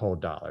want to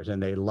hold dollars,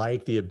 and they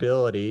like the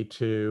ability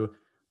to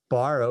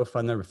borrow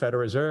from the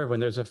Federal Reserve when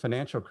there's a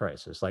financial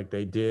crisis, like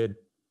they did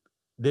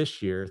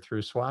this year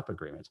through swap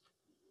agreements.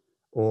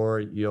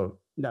 Or you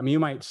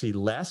might see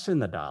less in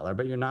the dollar,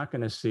 but you're not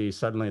going to see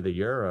suddenly the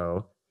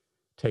euro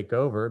take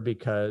over,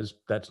 because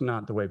that's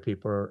not the way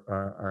people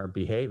are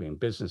behaving.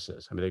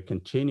 Businesses, they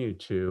continue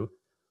to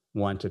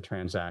want to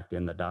transact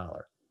in the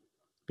dollar,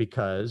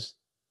 because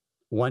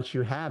once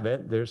you have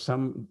it, there's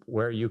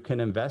somewhere you can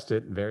invest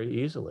it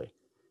very easily.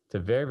 It's a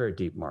very, very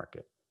deep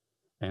market.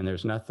 And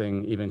there's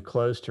nothing even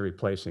close to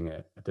replacing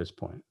it at this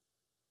point.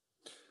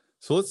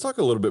 So let's talk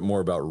a little bit more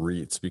about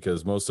REITs,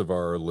 because most of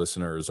our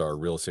listeners are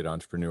real estate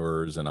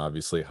entrepreneurs and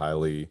obviously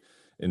highly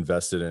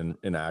invested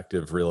in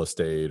active real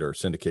estate or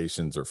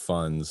syndications or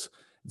funds.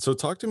 So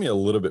talk to me a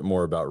little bit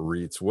more about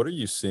REITs. What are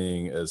you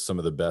seeing as some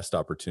of the best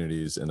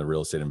opportunities in the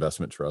real estate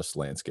investment trust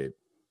landscape?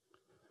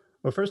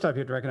 Well, first off, you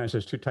have to recognize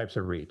there's two types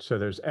of REITs. So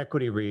there's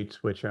equity REITs,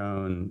 which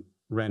own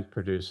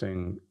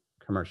rent-producing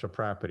commercial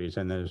properties,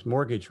 and there's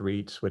mortgage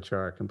REITs, which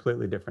are a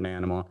completely different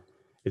animal.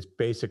 It's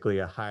basically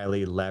a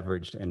highly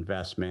leveraged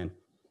investment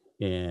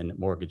in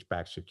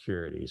mortgage-backed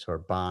securities or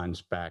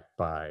bonds backed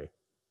by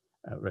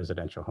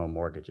residential home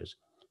mortgages.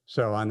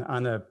 So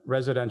on the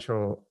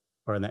residential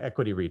or on the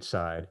equity REIT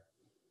side,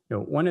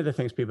 one of the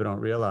things people don't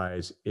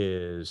realize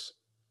is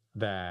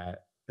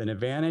that an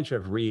advantage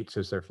of REITs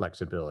is their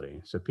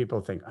flexibility. So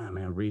people think, oh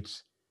man,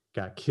 REITs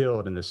got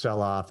killed in the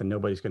sell-off and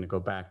nobody's going to go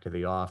back to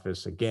the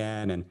office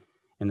again,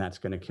 and that's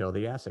going to kill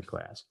the asset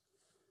class.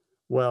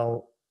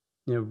 Well,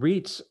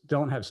 REITs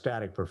don't have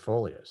static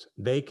portfolios.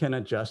 They can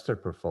adjust their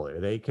portfolio.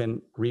 They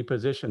can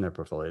reposition their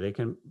portfolio. They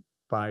can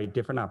buy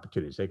different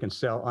opportunities. They can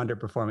sell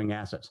underperforming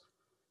assets.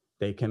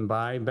 They can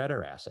buy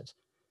better assets.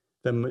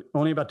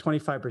 Only about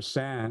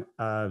 25%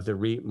 of the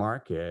REIT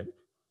market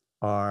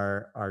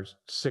are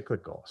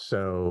cyclical.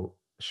 So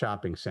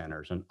shopping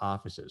centers and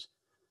offices.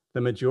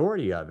 The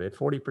majority of it,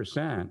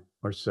 40%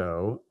 or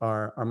so,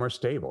 are more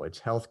stable. It's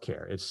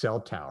healthcare, it's cell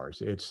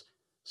towers, it's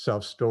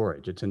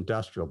self-storage, it's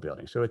industrial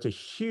buildings. So it's a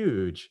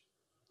huge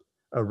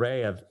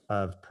array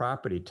of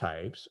property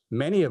types,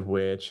 many of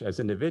which as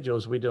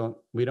individuals we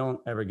don't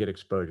ever get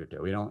exposure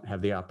to. We don't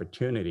have the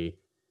opportunity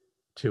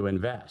to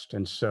invest.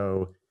 And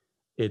so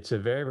it's a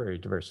very, very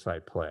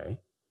diversified play.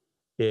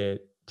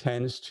 It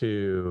tends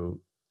to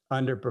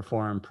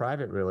underperform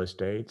private real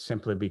estate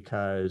simply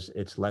because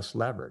it's less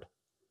levered.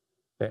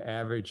 The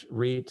average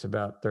REIT's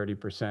about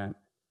 30%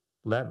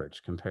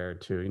 leverage compared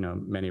to,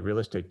 many real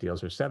estate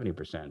deals are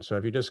 70%. So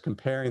if you're just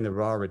comparing the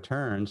raw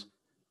returns,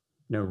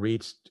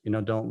 REITs,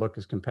 don't look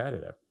as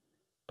competitive.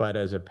 But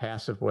as a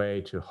passive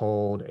way to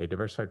hold a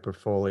diversified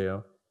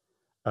portfolio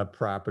of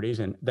properties,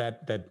 and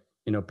that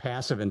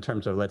passive in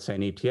terms of, let's say,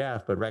 an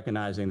ETF, but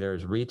recognizing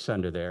there's REITs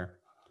under there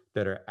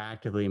that are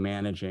actively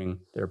managing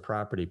their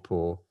property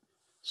pool,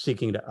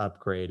 seeking to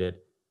upgrade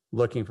it,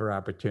 looking for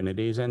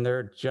opportunities, and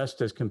they're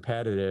just as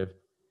competitive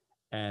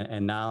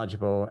and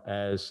knowledgeable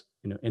as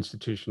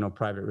institutional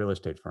private real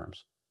estate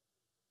firms.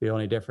 The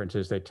only difference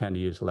is they tend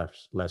to use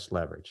less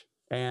leverage,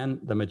 and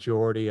the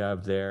majority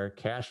of their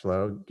cash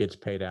flow gets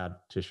paid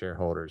out to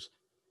shareholders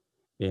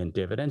in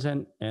dividends,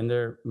 and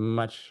they're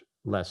much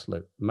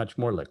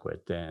more liquid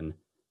than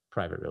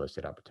private real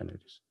estate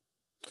opportunities.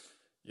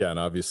 Yeah, and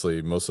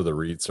obviously most of the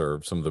REITs are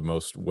some of the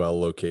most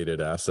well-located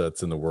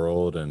assets in the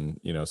world, and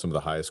some of the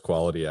highest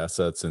quality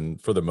assets.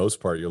 And for the most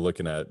part, you're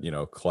looking at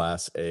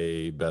Class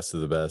A, best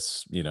of the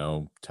best,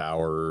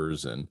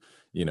 towers and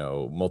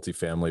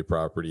multifamily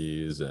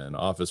properties and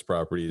office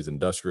properties,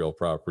 industrial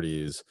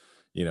properties,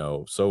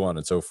 so on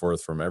and so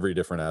forth, from every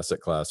different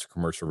asset class to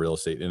commercial real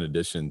estate, in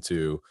addition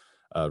to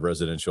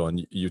residential.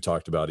 And you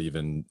talked about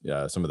even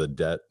some of the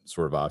debt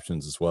sort of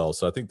options as well.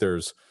 So I think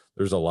there's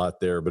a lot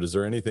there. But is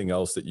there anything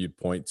else that you'd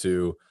point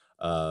to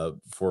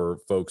for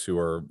folks who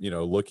are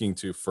looking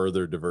to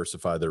further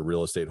diversify their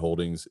real estate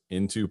holdings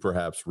into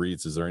perhaps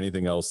REITs? Is there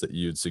anything else that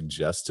you'd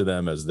suggest to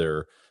them as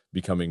they're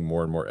becoming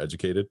more and more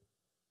educated?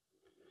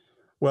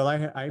 Well,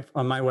 I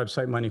on my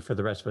website,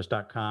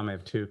 moneyfortherestofus.com, I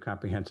have two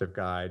comprehensive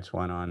guides,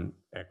 one on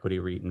equity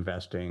REIT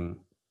investing,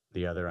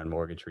 the other on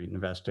mortgage REIT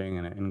investing,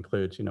 and it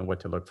includes, what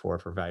to look for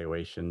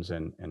valuations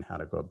and how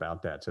to go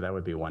about that. So that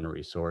would be one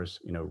resource.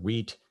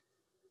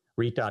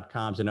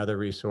 REIT.com is another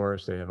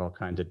resource. They have all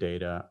kinds of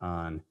data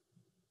on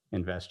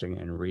investing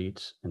in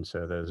REITs, and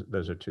so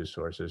those are two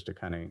sources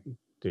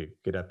to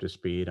get up to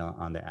speed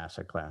on the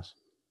asset class.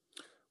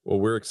 Well,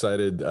 we're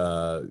excited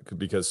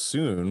because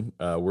soon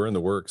we're in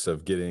the works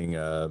of getting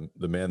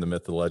the man, the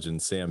myth, the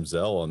legend, Sam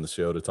Zell on the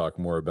show to talk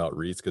more about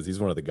REITs, because he's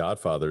one of the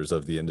godfathers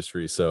of the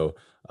industry. So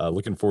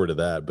looking forward to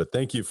that. But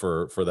thank you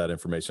for that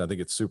information. I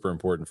think it's super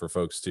important for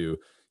folks to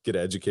get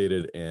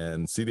educated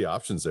and see the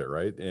options there,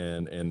 right?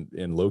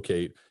 And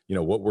locate,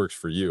 what works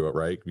for you,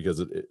 right?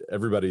 Because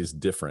everybody's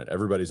different.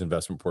 Everybody's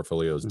investment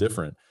portfolio is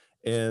different.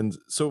 And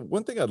so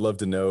one thing I'd love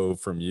to know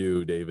from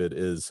you, David,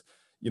 is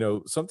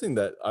something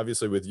that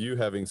obviously with you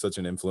having such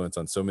an influence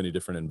on so many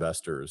different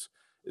investors,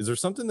 is there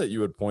something that you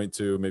would point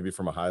to maybe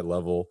from a high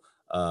level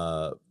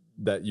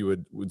that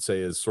you would say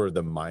is sort of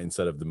the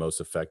mindset of the most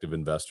effective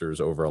investors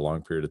over a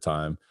long period of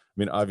time? I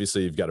mean,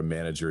 obviously you've got to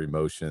manage your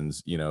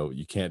emotions.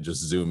 You can't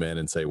just zoom in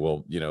and say,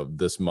 well,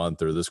 this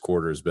month or this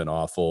quarter has been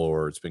awful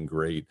or it's been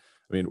great.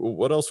 I mean,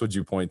 what else would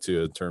you point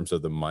to in terms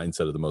of the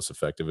mindset of the most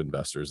effective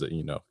investors that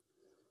you know?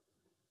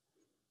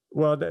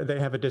 Well, they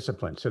have a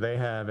discipline. So they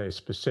have a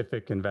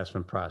specific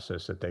investment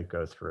process that they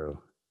go through,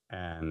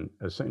 and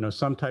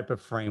some type of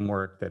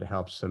framework that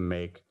helps them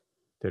make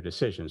their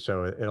decisions.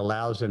 So it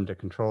allows them to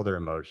control their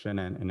emotion.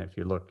 And if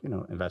you look,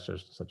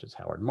 investors such as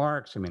Howard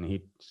Marks, I mean,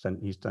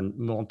 he's done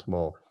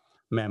multiple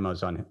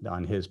memos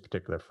on his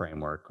particular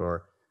framework,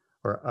 or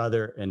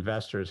other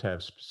investors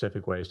have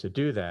specific ways to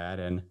do that.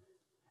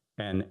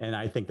 And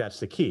I think that's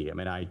the key. I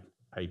mean, I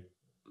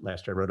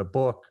last year I wrote a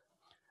book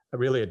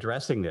really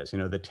addressing this,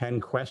 the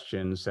 10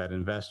 questions that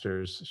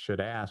investors should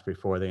ask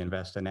before they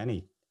invest in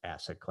any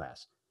asset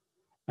class.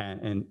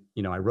 And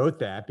I wrote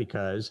that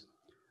because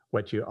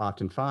what you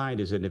often find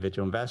is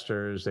individual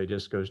investors,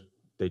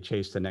 they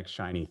chase the next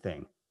shiny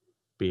thing,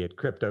 be it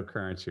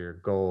cryptocurrency or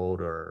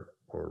gold or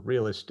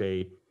real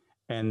estate.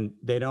 And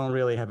they don't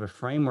really have a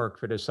framework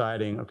for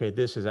deciding, okay,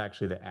 this is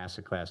actually the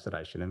asset class that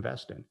I should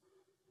invest in.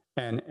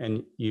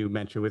 And you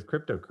mentioned with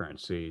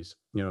cryptocurrencies,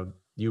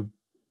 you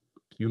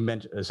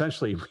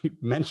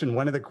mentioned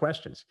one of the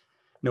questions.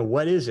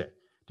 What is it?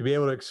 To be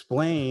able to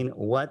explain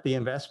what the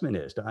investment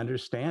is, to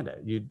understand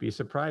it. You'd be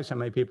surprised how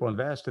many people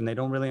invest and they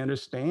don't really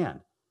understand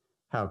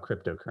how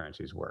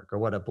cryptocurrencies work or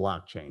what a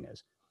blockchain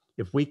is.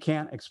 If we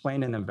can't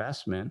explain an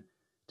investment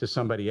to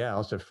somebody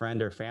else, a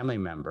friend or family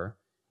member,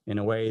 in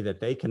a way that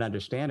they can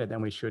understand it,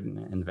 then we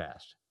shouldn't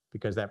invest,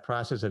 because that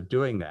process of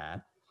doing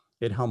that,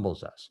 it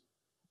humbles us.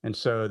 And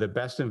so the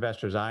best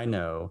investors I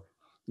know,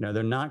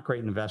 they're not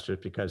great investors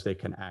because they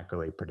can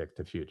accurately predict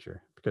the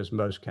future, because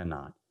most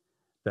cannot.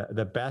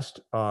 The best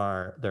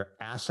are, they're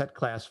asset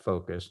class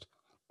focused,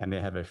 and they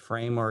have a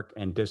framework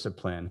and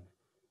discipline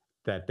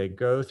that they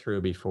go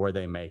through before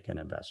they make an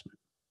investment.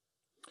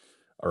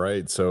 All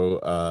right.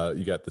 So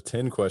you got the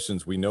 10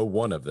 questions. We know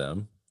one of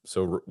them.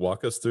 So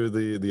walk us through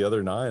the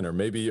other 9, or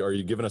maybe are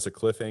you giving us a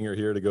cliffhanger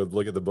here to go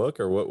look at the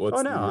book, or what's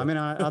Oh, no. I mean,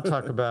 I'll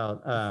talk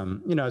about,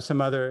 some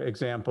other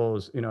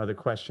examples, the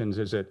questions.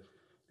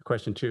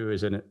 Question 2,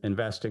 is it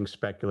investing,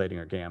 speculating,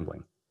 or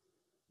gambling?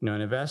 An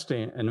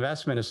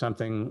investment is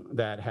something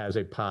that has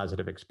a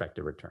positive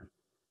expected return.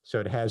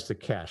 So it has the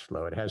cash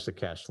flow. It has the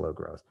cash flow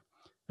growth.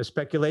 A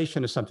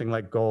speculation is something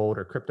like gold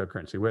or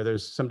cryptocurrency, where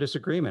there's some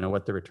disagreement on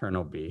what the return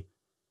will be.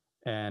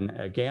 And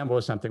a gamble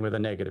is something with a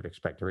negative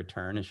expected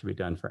return and should be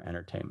done for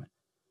entertainment.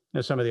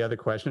 Some of the other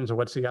questions are,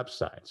 what's the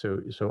upside?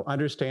 So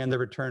understand the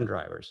return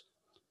drivers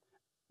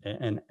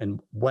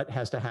and what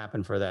has to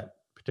happen for that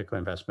particular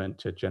investment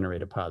to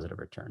generate a positive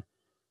return.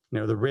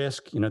 The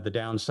risk, the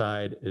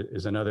downside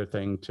is another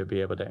thing to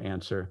be able to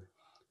answer.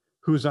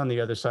 Who's on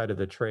the other side of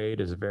the trade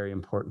is a very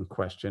important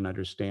question.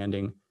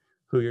 Understanding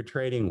who you're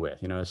trading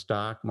with. A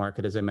stock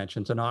market, as I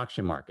mentioned, is an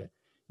auction market.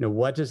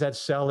 What does that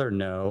seller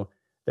know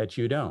that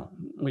you don't?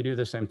 We do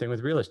the same thing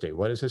with real estate.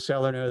 What does the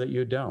seller know that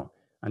you don't?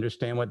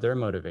 Understand what their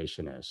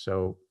motivation is.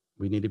 So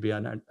we need to be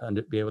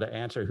able to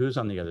answer who's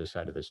on the other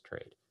side of this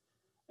trade,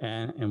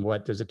 and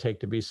what does it take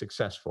to be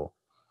successful.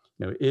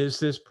 Is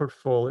this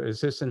portfolio,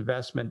 is this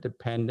investment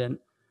dependent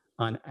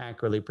on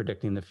accurately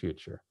predicting the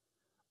future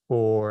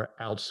or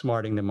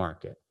outsmarting the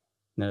market?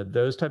 Now,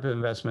 those type of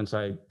investments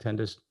I tend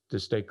to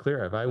stay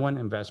clear of. I want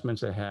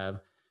investments that have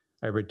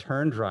a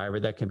return driver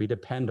that can be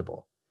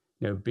dependable,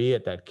 be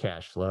it that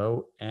cash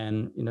flow,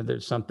 and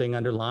there's something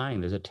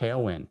underlying, there's a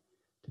tailwind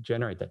to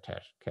generate that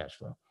cash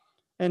flow.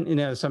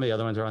 And some of the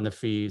other ones are on the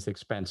fees,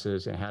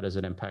 expenses, and how does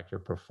it impact your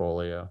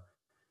portfolio.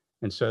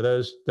 And so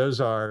those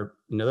are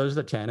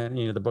the 10,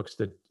 and the books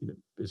that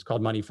is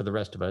called Money for the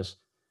Rest of Us,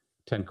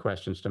 10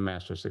 Questions to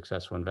Master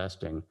Successful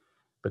Investing.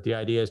 But the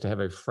idea is to have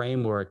a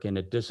framework and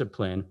a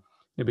discipline,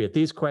 be it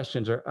these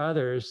questions or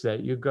others,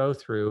 that you go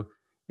through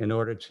in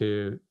order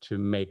to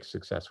make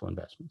successful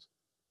investments.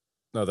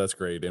 No, that's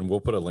great. And we'll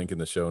put a link in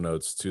the show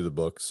notes to the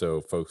book so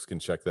folks can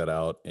check that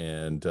out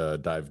and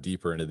dive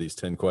deeper into these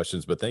 10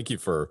 questions. But thank you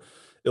for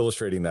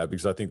illustrating that,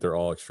 because I think they're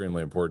all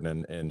extremely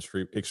important and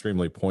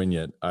extremely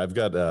poignant. I've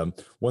got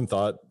one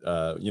thought,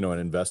 an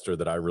investor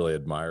that I really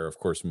admire, of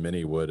course,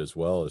 many would as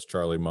well, is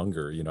Charlie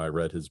Munger. I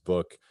read his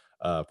book,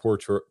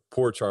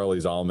 Poor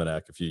Charlie's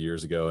Almanac, a few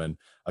years ago, and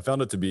I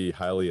found it to be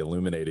highly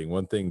illuminating.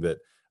 One thing that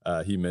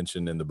he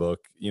mentioned in the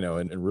book,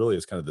 and really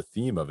is kind of the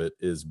theme of it,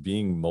 is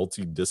being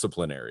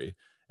multidisciplinary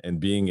and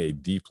being a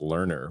deep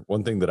learner.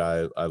 One thing that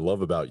I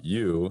love about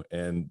you,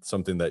 and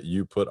something that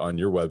you put on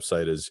your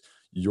website, is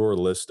your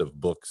list of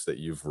books that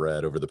you've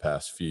read over the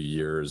past few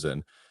years.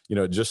 And,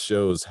 it just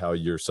shows how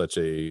you're such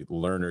a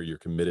learner. You're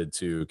committed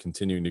to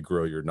continuing to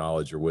grow your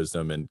knowledge, your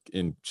wisdom,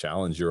 and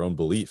challenge your own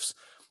beliefs.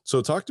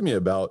 So talk to me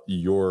about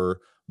your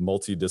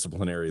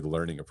multidisciplinary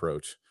learning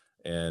approach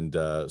and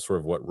sort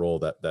of what role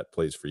that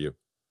plays for you.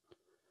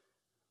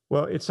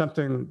 Well, it's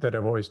something that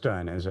I've always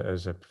done as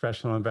a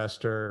professional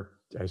investor.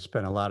 I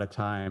spent a lot of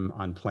time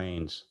on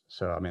planes.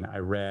 So, I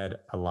read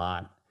a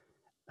lot,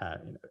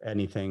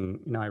 anything,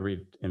 I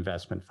read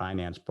investment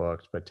finance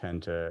books, but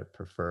tend to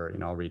prefer,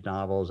 I'll read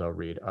novels, I'll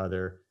read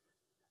other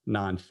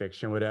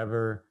nonfiction,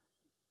 whatever,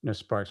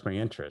 sparks my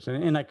interest.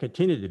 And I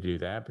continue to do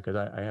that because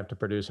I have to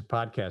produce a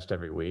podcast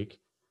every week.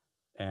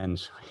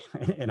 And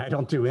I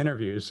don't do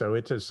interviews, so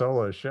it's a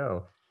solo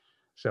show.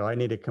 So I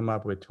need to come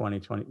up with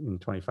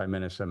 25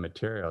 minutes of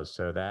materials.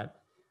 So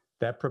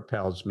that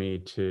propels me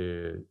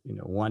to,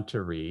 want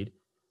to read.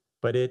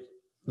 But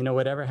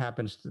whatever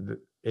happens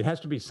it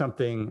has to be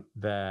something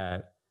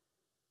that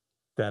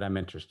I'm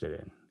interested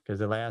in. Because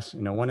the last,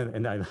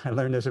 and I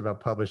learned this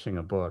about publishing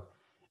a book,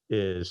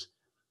 is,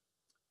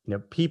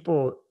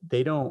 people,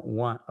 they don't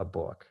want a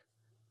book.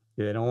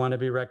 They don't want to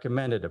be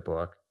recommended a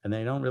book, and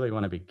they don't really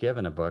want to be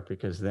given a book,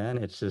 because then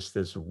it's just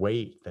this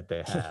weight that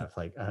they have,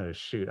 like, oh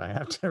shoot, I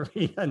have to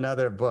read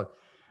another book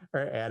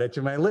or add it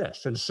to my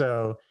list. And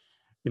so,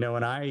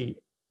 when I,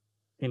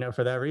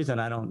 for that reason,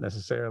 I don't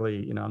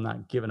necessarily, I'm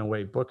not giving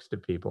away books to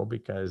people,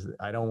 because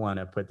I don't want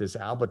to put this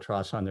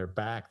albatross on their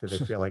back that they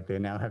feel like they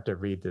now have to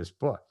read this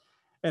book.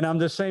 And I'm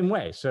the same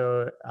way.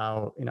 So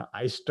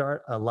I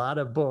start a lot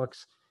of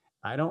books.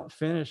 I don't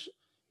finish.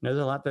 There's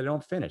a lot that I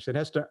don't finish. It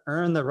has to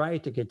earn the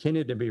right to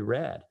continue to be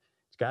read.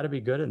 It's got to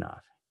be good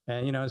enough.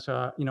 And,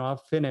 so, I'll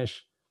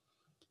finish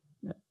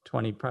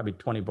probably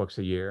 20 books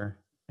a year,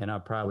 and I'll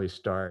probably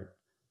start,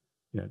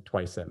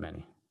 twice that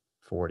many,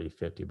 40,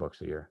 50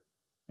 books a year.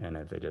 And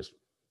if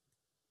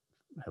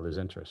I lose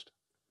interest.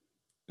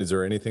 Is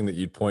there anything that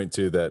you'd point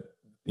to that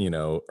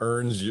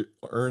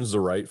earns the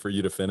right for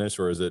you to finish,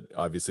 or is it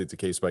obviously it's a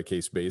case by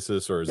case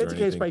basis, or is It's there a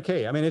case anything? by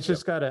case. I mean, it's Yeah.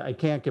 just gotta, I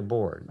can't get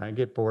bored. I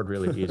get bored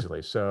really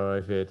easily. So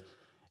if it,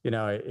 you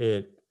know,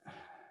 it,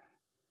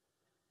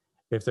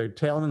 if they're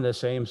telling the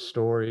same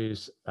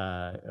stories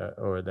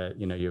or that,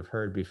 you've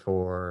heard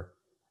before,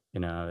 they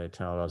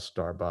tell about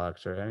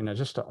Starbucks or,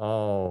 just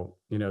all,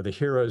 the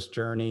hero's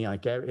journey.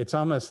 Like it's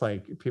almost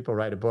like people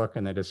write a book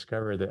and they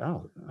discover that,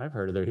 oh, I've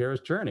heard of their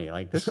hero's journey.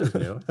 Like this is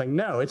new. It's like,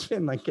 no, it's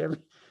been like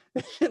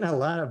it's been a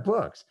lot of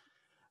books.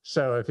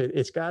 So if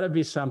it's got to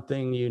be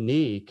something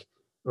unique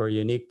or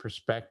unique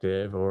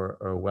perspective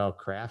or well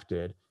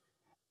crafted,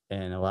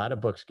 and a lot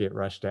of books get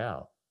rushed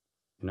out.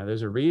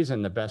 There's a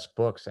reason the best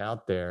books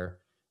out there,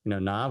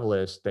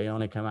 novelists, they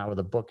only come out with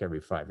a book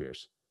every 5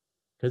 years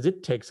because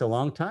it takes a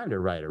long time to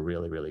write a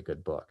really, really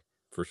good book.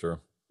 For sure.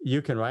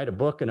 You can write a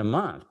book in a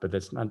month, but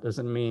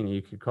doesn't mean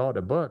you could call it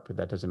a book, but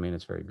that doesn't mean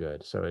it's very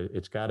good. So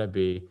it's got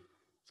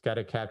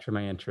to capture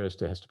my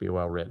interest. It has to be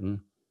well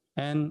written.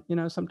 And,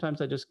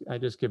 sometimes I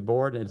just get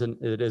bored.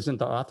 It isn't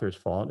the author's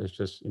fault. It's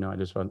just,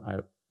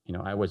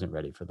 I wasn't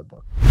ready for the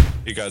book.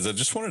 Hey guys, I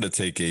just wanted to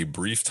take a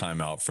brief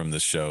time out from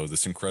this show,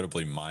 this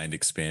incredibly mind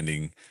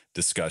expanding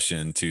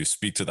discussion, to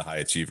speak to the high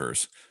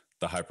achievers,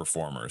 the high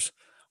performers.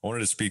 I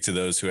wanted to speak to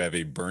those who have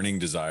a burning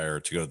desire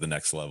to go to the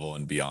next level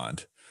and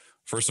beyond.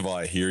 First of all,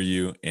 I hear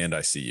you and I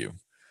see you.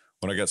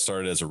 When I got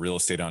started as a real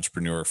estate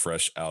entrepreneur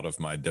fresh out of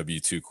my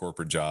W-2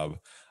 corporate job,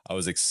 I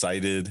was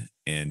excited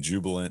and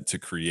jubilant to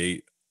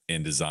create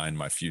and design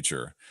my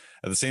future.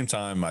 At the same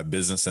time, my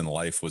business and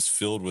life was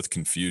filled with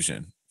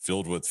confusion,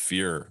 filled with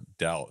fear,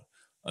 doubt,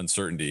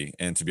 uncertainty,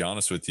 and to be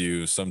honest with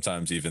you,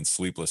 sometimes even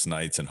sleepless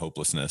nights and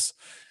hopelessness,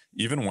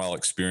 even while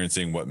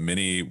experiencing what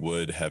many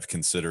would have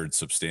considered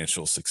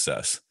substantial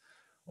success.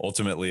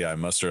 Ultimately, I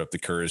mustered up the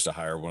courage to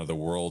hire one of the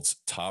world's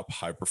top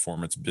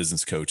high-performance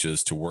business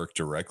coaches to work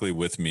directly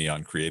with me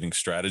on creating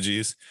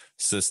strategies,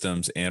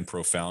 systems, and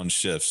profound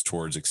shifts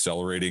towards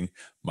accelerating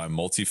my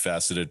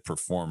multifaceted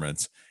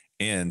performance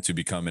and to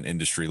become an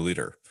industry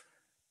leader.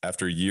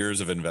 After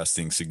years of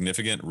investing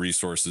significant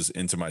resources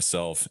into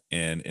myself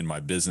and in my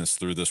business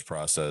through this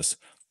process,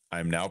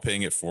 I'm now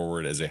paying it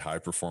forward as a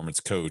high-performance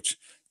coach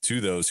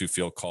to those who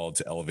feel called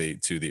to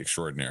elevate to the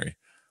extraordinary.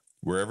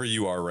 Wherever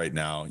you are right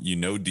now, you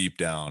know deep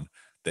down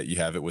that you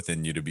have it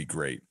within you to be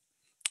great.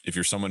 If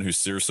you're someone who's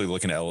seriously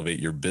looking to elevate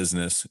your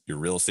business, your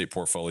real estate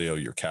portfolio,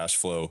 your cash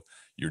flow,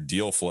 your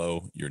deal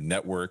flow, your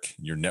network,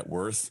 your net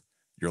worth,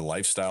 your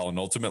lifestyle, and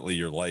ultimately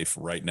your life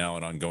right now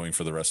and ongoing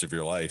for the rest of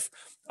your life,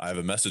 I have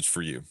a message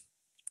for you.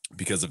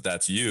 Because if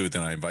that's you,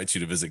 then I invite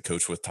you to visit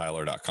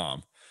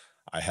coachwithtyler.com.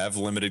 I have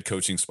limited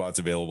coaching spots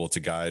available to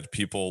guide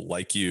people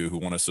like you who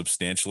want to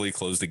substantially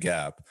close the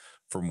gap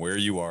from where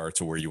you are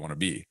to where you want to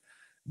be.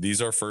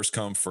 These are first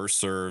come, first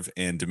serve,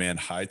 and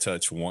demand high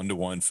touch,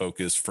 one-to-one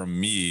focus from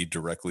me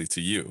directly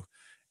to you.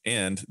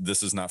 And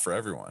this is not for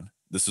everyone.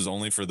 This is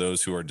only for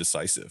those who are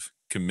decisive,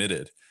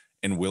 committed,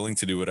 and willing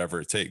to do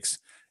whatever it takes.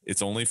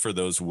 It's only for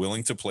those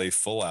willing to play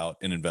full out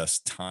and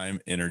invest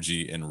time,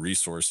 energy, and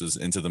resources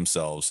into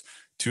themselves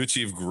to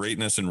achieve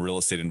greatness in real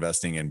estate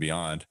investing and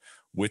beyond,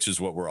 which is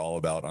what we're all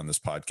about on this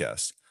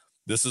podcast.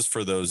 This is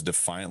for those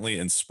defiantly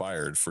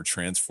inspired for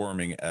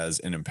transforming as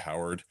an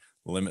empowered,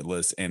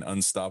 limitless, and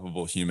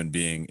unstoppable human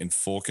being in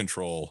full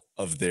control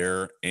of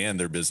their and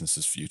their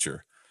business's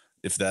future.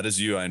 If that is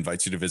you, I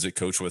invite you to visit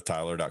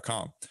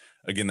coachwithtyler.com.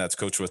 Again, that's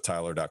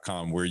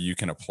coachwithtyler.com, where you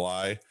can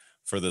apply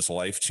for this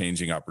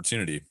life-changing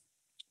opportunity.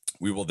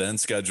 We will then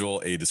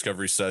schedule a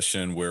discovery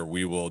session where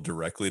we will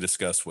directly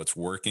discuss what's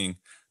working,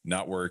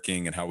 not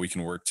working, and how we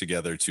can work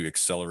together to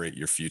accelerate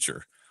your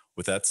future.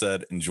 With that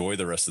said, enjoy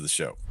the rest of the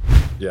show.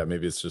 Yeah,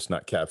 maybe it's just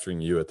not capturing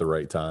you at the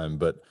right time.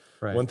 But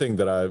Right. one thing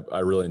that I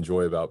really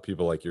enjoy about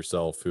people like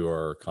yourself who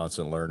are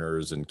constant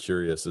learners and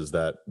curious is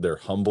that they're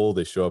humble.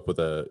 They show up with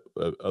a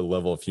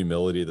level of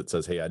humility that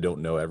says, hey, I don't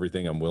know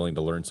everything. I'm willing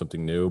to learn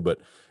something new.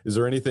 But is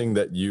there anything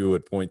that you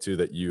would point to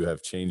that you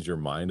have changed your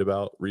mind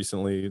about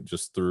recently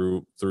just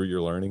through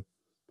your learning?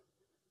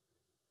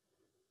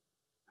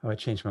 Oh, I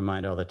change my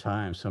mind all the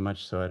time, so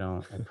much so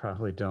I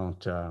probably don't.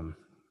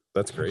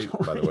 That's great, I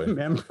don't by the way.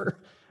 remember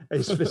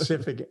a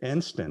specific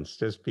instance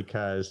just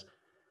because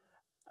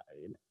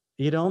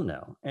you don't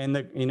know. And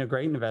the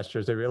great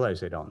investors, they realize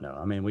they don't know.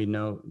 I mean, we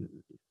know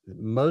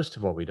most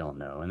of what we don't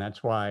know. And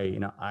that's why,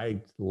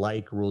 I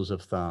like rules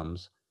of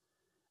thumbs.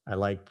 I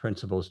like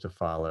principles to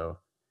follow.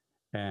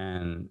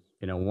 And,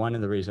 one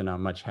of the reasons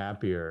I'm much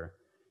happier,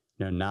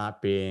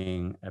 not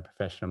being a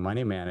professional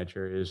money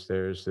manager is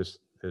there's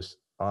this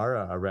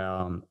aura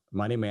around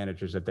money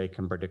managers that they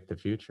can predict the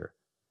future.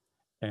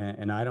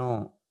 And I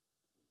don't,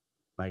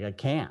 like, I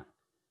can't.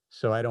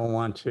 So I don't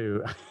want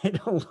to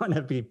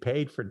be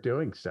paid for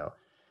doing so.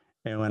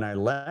 And when I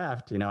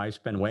left, I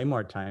spend way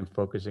more time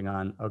focusing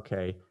on,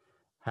 okay,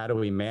 how do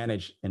we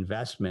manage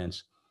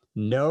investments,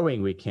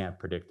 knowing we can't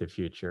predict the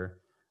future,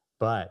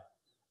 but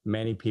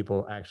many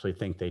people actually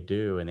think they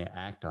do and they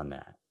act on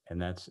that.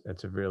 And that's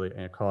a really,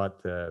 and I call it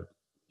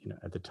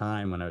at the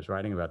time when I was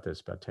writing about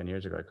this about 10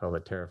 years ago, I call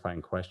it a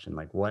terrifying question.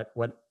 Like what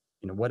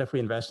what if we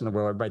invest in the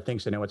world? Everybody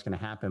thinks they know what's going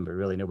to happen, but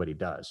really nobody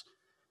does.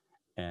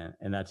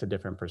 And that's a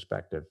different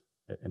perspective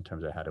in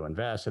terms of how to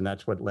invest. And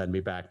that's what led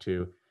me back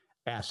to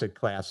asset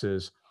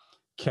classes,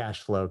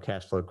 cash flow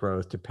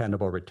growth,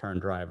 dependable return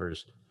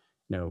drivers,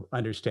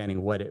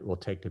 understanding what it will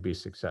take to be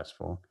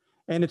successful.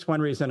 And it's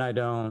one reason I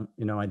don't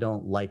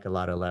like a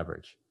lot of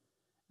leverage.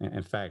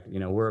 In fact,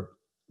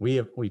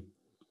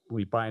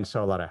 we buy and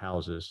sell a lot of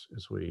houses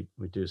as we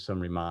do some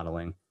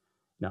remodeling.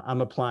 Now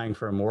I'm applying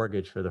for a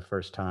mortgage for the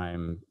first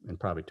time in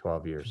probably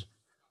 12 years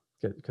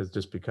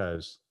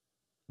because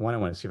one, I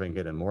want to see if I can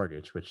get a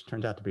mortgage, which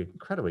turns out to be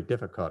incredibly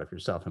difficult if you're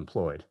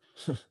self-employed.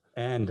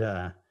 and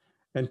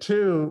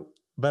two,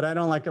 but I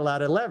don't like a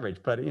lot of leverage.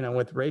 But,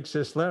 with rates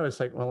this low, it's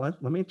like, well,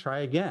 let me try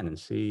again and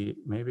see,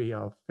 maybe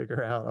I'll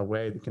figure out a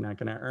way that can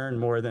I earn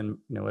more than,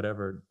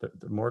 whatever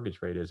the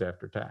mortgage rate is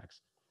after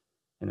tax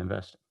in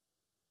investing.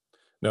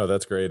 No,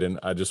 that's great. And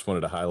I just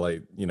wanted to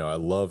highlight, I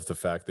love the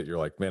fact that you're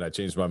like, man, I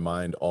changed my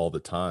mind all the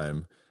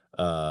time.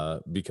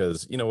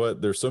 Because you know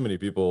what, there's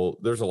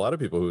a lot of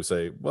people who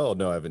say, well,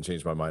 no, I haven't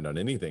changed my mind on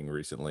anything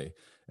recently.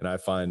 And I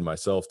find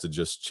myself to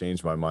just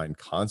change my mind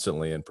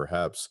constantly. And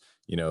perhaps,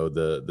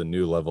 the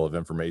new level of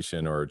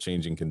information or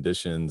changing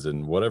conditions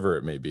and whatever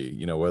it may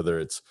be, whether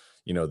it's,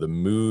 the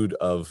mood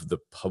of the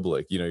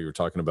public, you were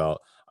talking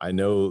about, I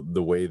know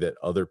the way that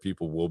other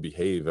people will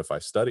behave if I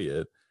study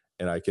it,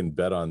 and I can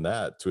bet on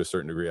that to a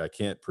certain degree. I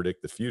can't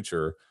predict the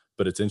future,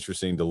 but it's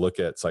interesting to look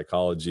at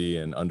psychology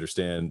and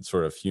understand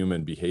sort of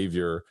human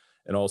behavior,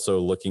 and also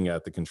looking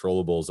at the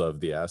controllables of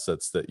the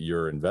assets that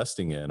you're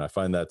investing in. I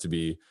find that to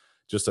be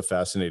just a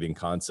fascinating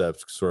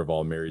concept, sort of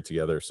all married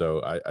together.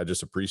 So I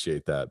just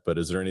appreciate that. But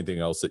is there anything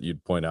else that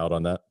you'd point out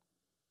on that?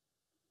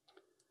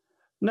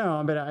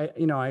 No, but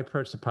I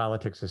approach the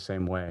politics the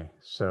same way.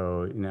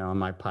 So, on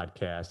my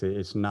podcast,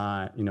 it's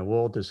not,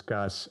 we'll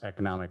discuss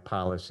economic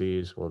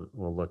policies.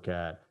 We'll look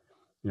at,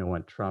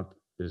 what Trump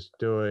is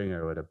doing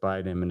or what a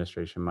Biden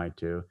administration might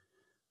do,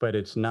 but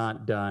it's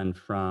not done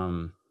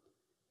from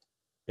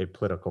a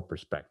political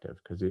perspective.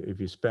 Because if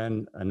you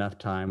spend enough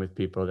time with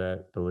people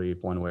that believe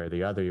one way or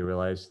the other, you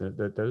realize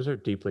that those are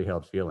deeply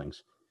held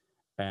feelings.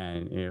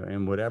 And,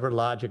 and whatever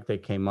logic they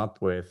came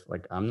up with,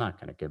 like, I'm not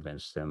going to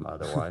convince them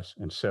otherwise.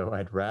 And so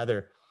I'd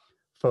rather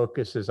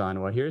focus on,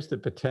 well, here's the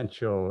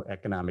potential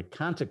economic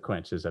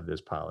consequences of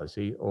this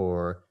policy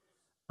or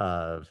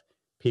of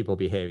people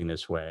behaving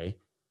this way,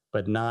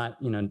 but not,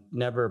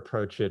 never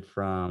approach it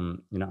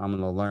from, I'm going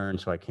to learn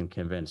so I can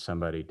convince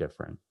somebody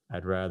different.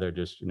 I'd rather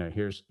just,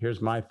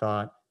 here's my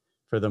thought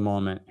for the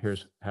moment.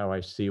 Here's how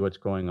I see what's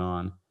going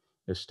on.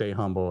 Just stay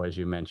humble, as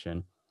you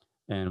mentioned,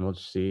 and we'll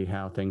see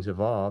how things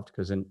evolved,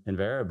 because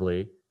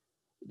invariably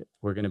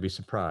we're going to be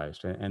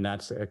surprised. And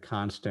that's a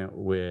constant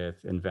with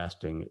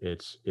investing.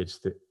 It's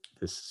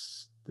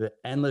the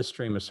endless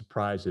stream of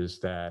surprises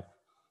that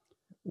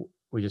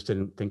we just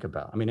didn't think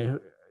about. I mean,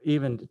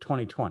 even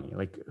 2020,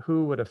 like,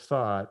 who would have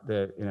thought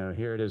that,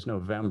 here it is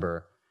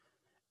November,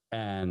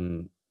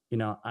 and,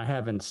 I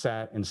haven't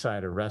sat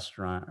inside a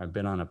restaurant, I've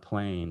been on a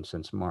plane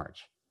since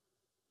March.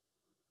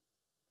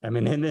 I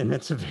mean, and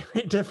it's a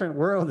very different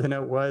world than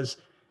it was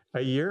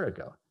a year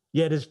ago.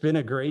 Yet it's been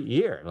a great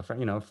year,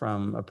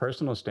 from a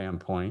personal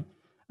standpoint.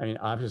 I mean,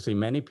 obviously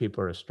many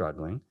people are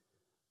struggling,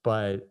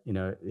 but,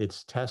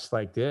 it's tests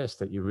like this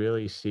that you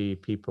really see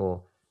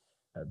people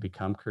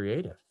become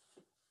creative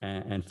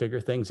and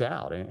figure things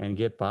out and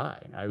get by.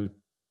 I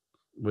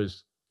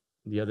was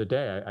the other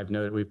day, I've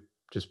noticed, we've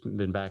just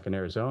been back in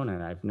Arizona,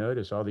 and I've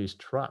noticed all these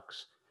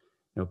trucks,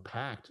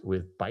 packed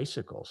with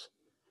bicycles.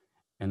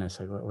 And I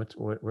said, well,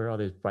 where are all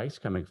these bikes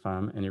coming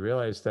from? And you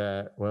realize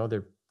that, well,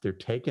 they're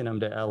taking them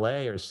to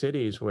LA or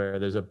cities where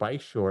there's a bike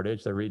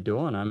shortage. They're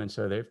redoing them. And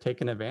so they've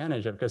taken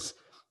advantage of, because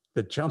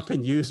the jump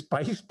in used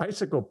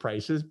bicycle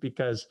prices,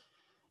 because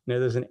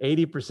there's an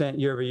 80%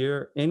 year over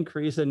year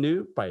increase in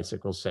new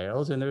bicycle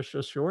sales, and there's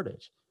a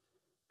shortage.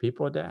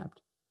 People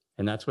adapt.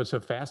 And that's what's so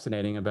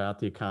fascinating about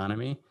the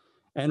economy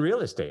and real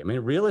estate. I mean,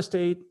 real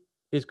estate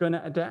is going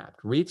to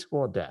adapt. REITs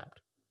will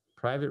adapt.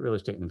 Private real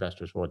estate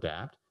investors will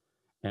adapt,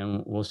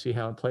 and we'll see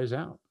how it plays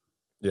out.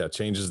 Yeah,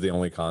 change is the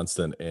only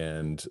constant.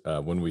 And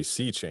when we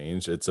see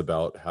change, it's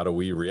about how do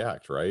we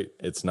react, right?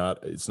 It's not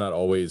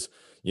always,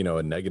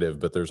 a negative,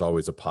 but there's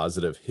always a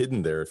positive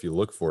hidden there if you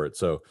look for it.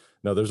 So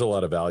no, there's a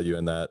lot of value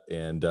in that.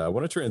 And I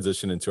want to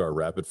transition into our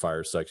rapid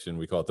fire section.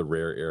 We call it the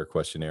Rare Air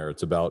Questionnaire.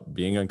 It's about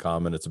being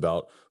uncommon. It's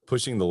about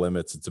pushing the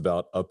limits. It's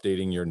about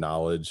updating your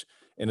knowledge.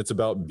 And it's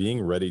about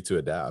being ready to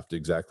adapt,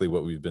 exactly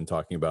what we've been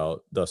talking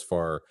about thus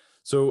far.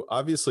 So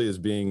obviously, as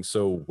being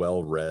so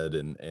well read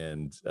and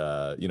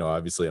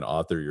obviously an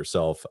author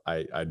yourself,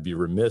 I'd be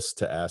remiss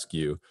to ask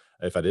you,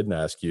 if I didn't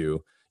ask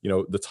you,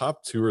 the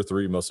top 2 or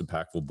 3 most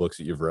impactful books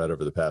that you've read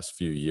over the past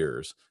few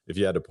years. If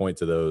you had to point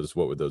to those,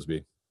 what would those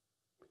be?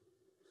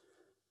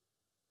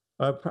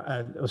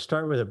 I'll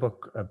start with a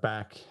book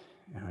back.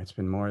 It's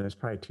been more. It's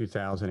probably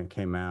 2000. It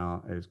came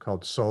out. It's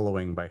called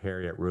Soloing by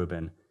Harriet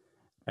Rubin.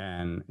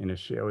 And,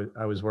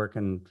 I was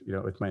working,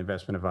 with my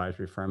investment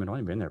advisory firm. I'd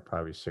only been there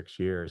probably 6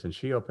 years. And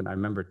I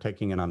remember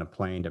taking it on a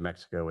plane to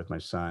Mexico with my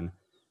son.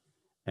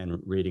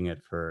 and reading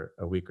it for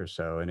a week or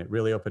so. And it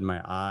really opened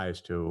my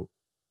eyes to,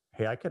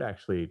 hey, I could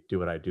actually do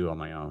what I do on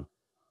my own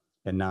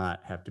and not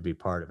have to be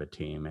part of a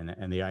team.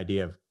 And the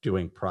idea of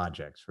doing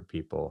projects for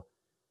people.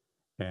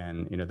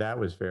 And, that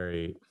was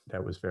very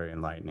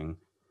enlightening.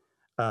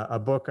 A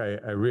book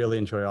I really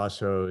enjoy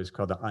also is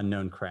called The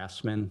Unknown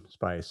Craftsman. It's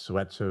by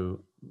Soetso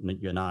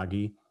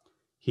Yanagi.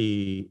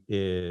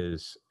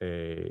 It's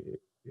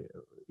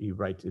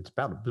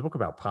about a book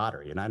about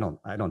pottery, and I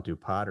don't do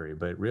pottery,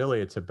 but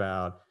really it's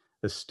about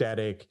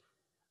aesthetic,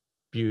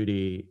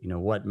 beauty,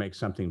 what makes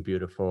something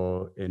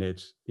beautiful. And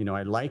it's,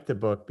 I like the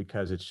book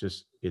because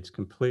it's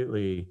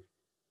completely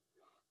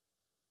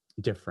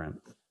different.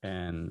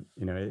 And,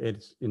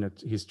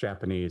 he's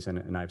Japanese,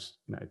 and I've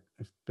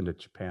been to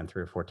Japan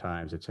 3 or 4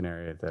 times. It's an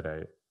area that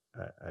I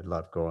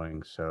love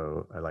going.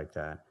 So I like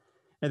that.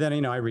 And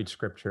then, I read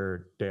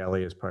scripture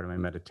daily as part of my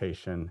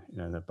meditation,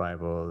 the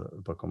Bible,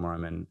 the Book of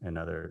Mormon, and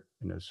other,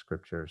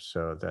 scriptures.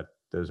 So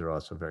those are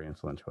also very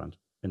influential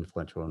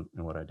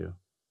in what I do.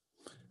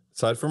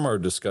 Aside from our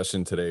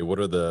discussion today,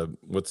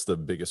 what's the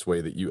biggest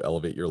way that you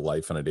elevate your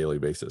life on a daily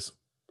basis?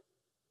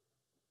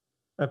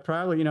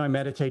 Probably, I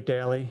meditate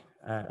daily.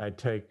 I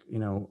take,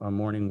 a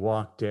morning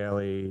walk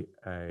daily.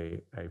 I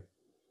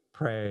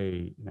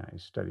pray, I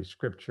study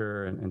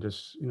scripture and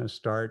just,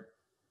 start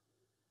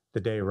the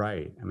day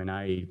right. I mean,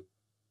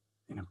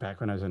 back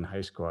when I was in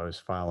high school, I was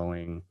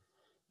following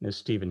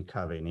Stephen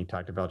Covey, and he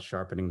talked about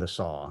sharpening the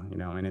saw,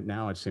 and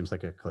now it seems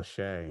like a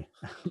cliche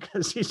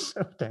because he's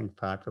so dang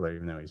popular,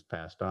 even though he's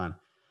passed on.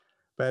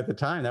 But at the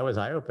time, that was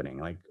eye-opening.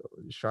 Like,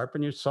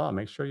 sharpen your saw,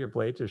 make sure your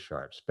blades are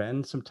sharp.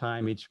 Spend some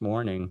time each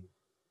morning,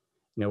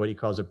 what he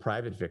calls a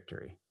private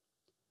victory,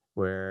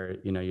 where,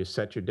 you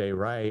set your day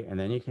right, and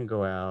then you can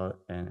go out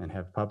and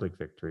have public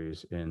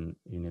victories in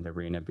the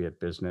arena, be it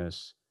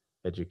business,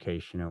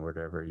 education, or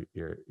whatever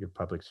your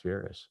public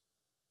sphere is.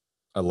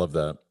 I love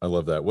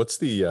that. What's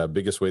the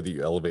biggest way that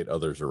you elevate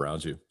others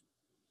around you?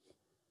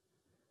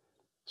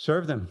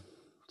 Serve them.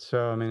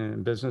 So,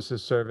 business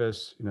is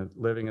service,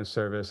 living is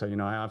service. I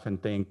often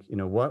think,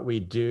 what we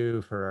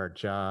do for our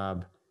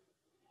job,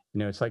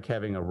 it's like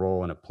having a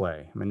role in a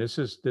play. This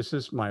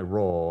is my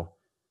role,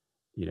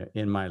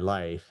 in my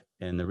life.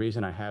 And the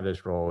reason I have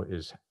this role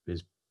is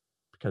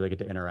because I get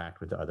to interact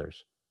with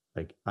others,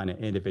 like on an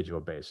individual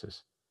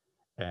basis.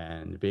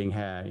 And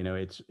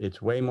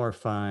it's way more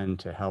fun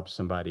to help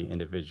somebody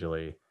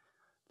individually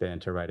than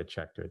to write a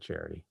check to a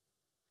charity,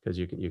 because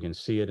you can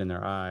see it in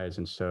their eyes.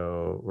 And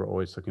so we're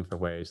always looking for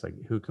ways, like,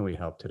 who can we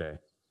help today?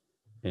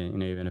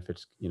 And even if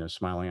it's,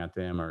 smiling at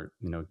them, or,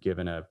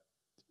 giving a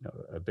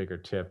bigger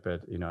tip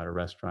at a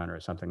restaurant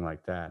or something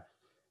like that,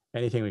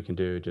 anything we can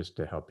do just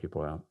to help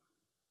people out.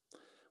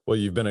 Well,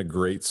 you've been a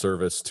great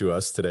service to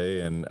us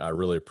today, and I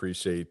really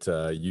appreciate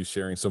you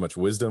sharing so much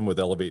wisdom with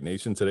Elevate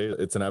Nation today.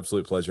 It's an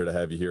absolute pleasure to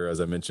have you here, as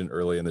I mentioned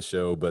early in the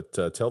show, but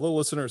tell the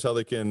listeners how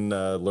they can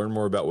learn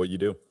more about what you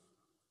do.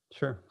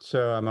 Sure.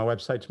 So my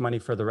website's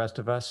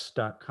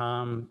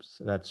moneyfortherestofus.com.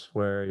 So that's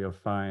where you'll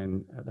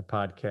find the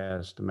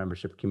podcast, the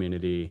membership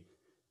community,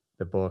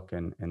 the book,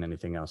 and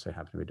anything else I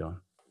happen to be doing.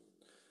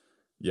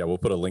 Yeah, we'll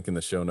put a link in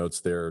the show notes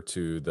there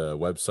to the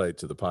website,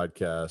 to the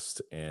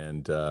podcast,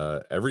 and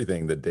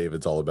everything that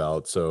David's all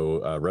about.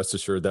 So rest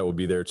assured that will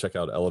be there. Check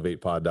out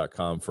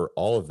elevatepod.com for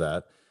all of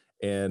that.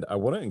 And I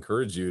want to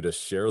encourage you to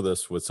share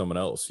this with someone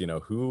else.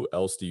 Who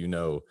else do you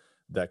know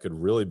that could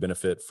really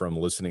benefit from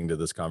listening to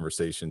this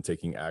conversation,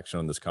 taking action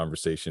on this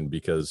conversation?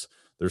 Because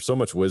there's so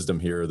much wisdom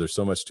here. There's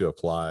so much to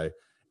apply.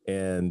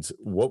 And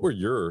what were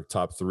your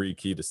top 3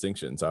 key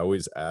distinctions? I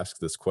always ask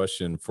this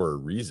question for a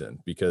reason,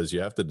 because you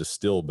have to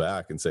distill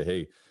back and say,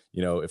 hey,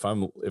 if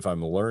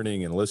I'm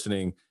learning and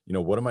listening,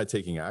 what am I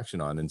taking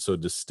action on? And so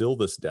distill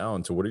this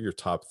down to what are your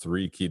top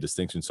 3 key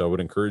distinctions. So I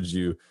would encourage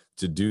you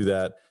to do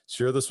that,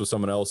 share this with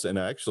someone else, and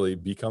actually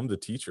become the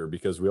teacher,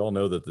 because we all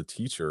know that the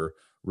teacher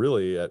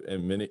really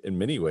in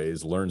many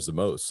ways learns the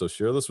most. So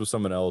share this with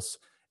someone else,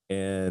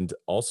 and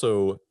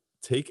also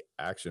take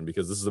action,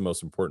 because this is the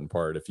most important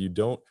part. If you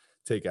don't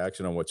take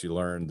action on what you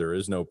learn, there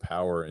is no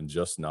power in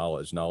just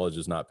knowledge. Knowledge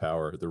is not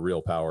power. The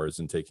real power is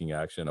in taking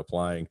action,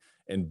 applying,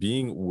 and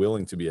being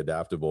willing to be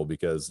adaptable,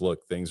 because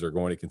look, things are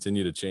going to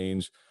continue to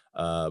change.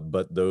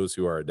 But those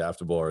who are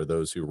adaptable are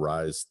those who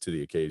rise to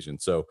the occasion.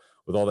 So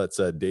with all that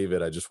said,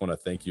 David, I just want to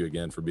thank you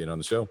again for being on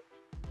the show.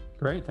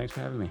 Great. Thanks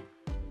for having me.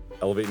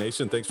 Elevate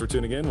Nation, thanks for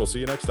tuning in. We'll see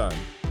you next time.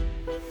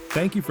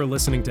 Thank you for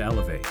listening to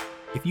Elevate.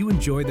 If you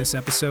enjoyed this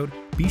episode,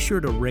 be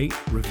sure to rate,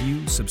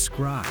 review,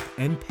 subscribe,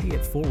 and pay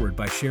it forward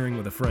by sharing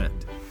with a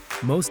friend.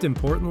 Most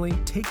importantly,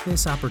 take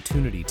this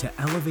opportunity to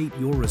elevate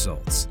your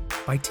results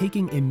by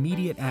taking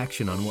immediate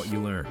action on what you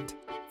learned.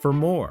 For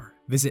more,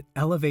 visit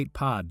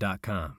elevatepod.com.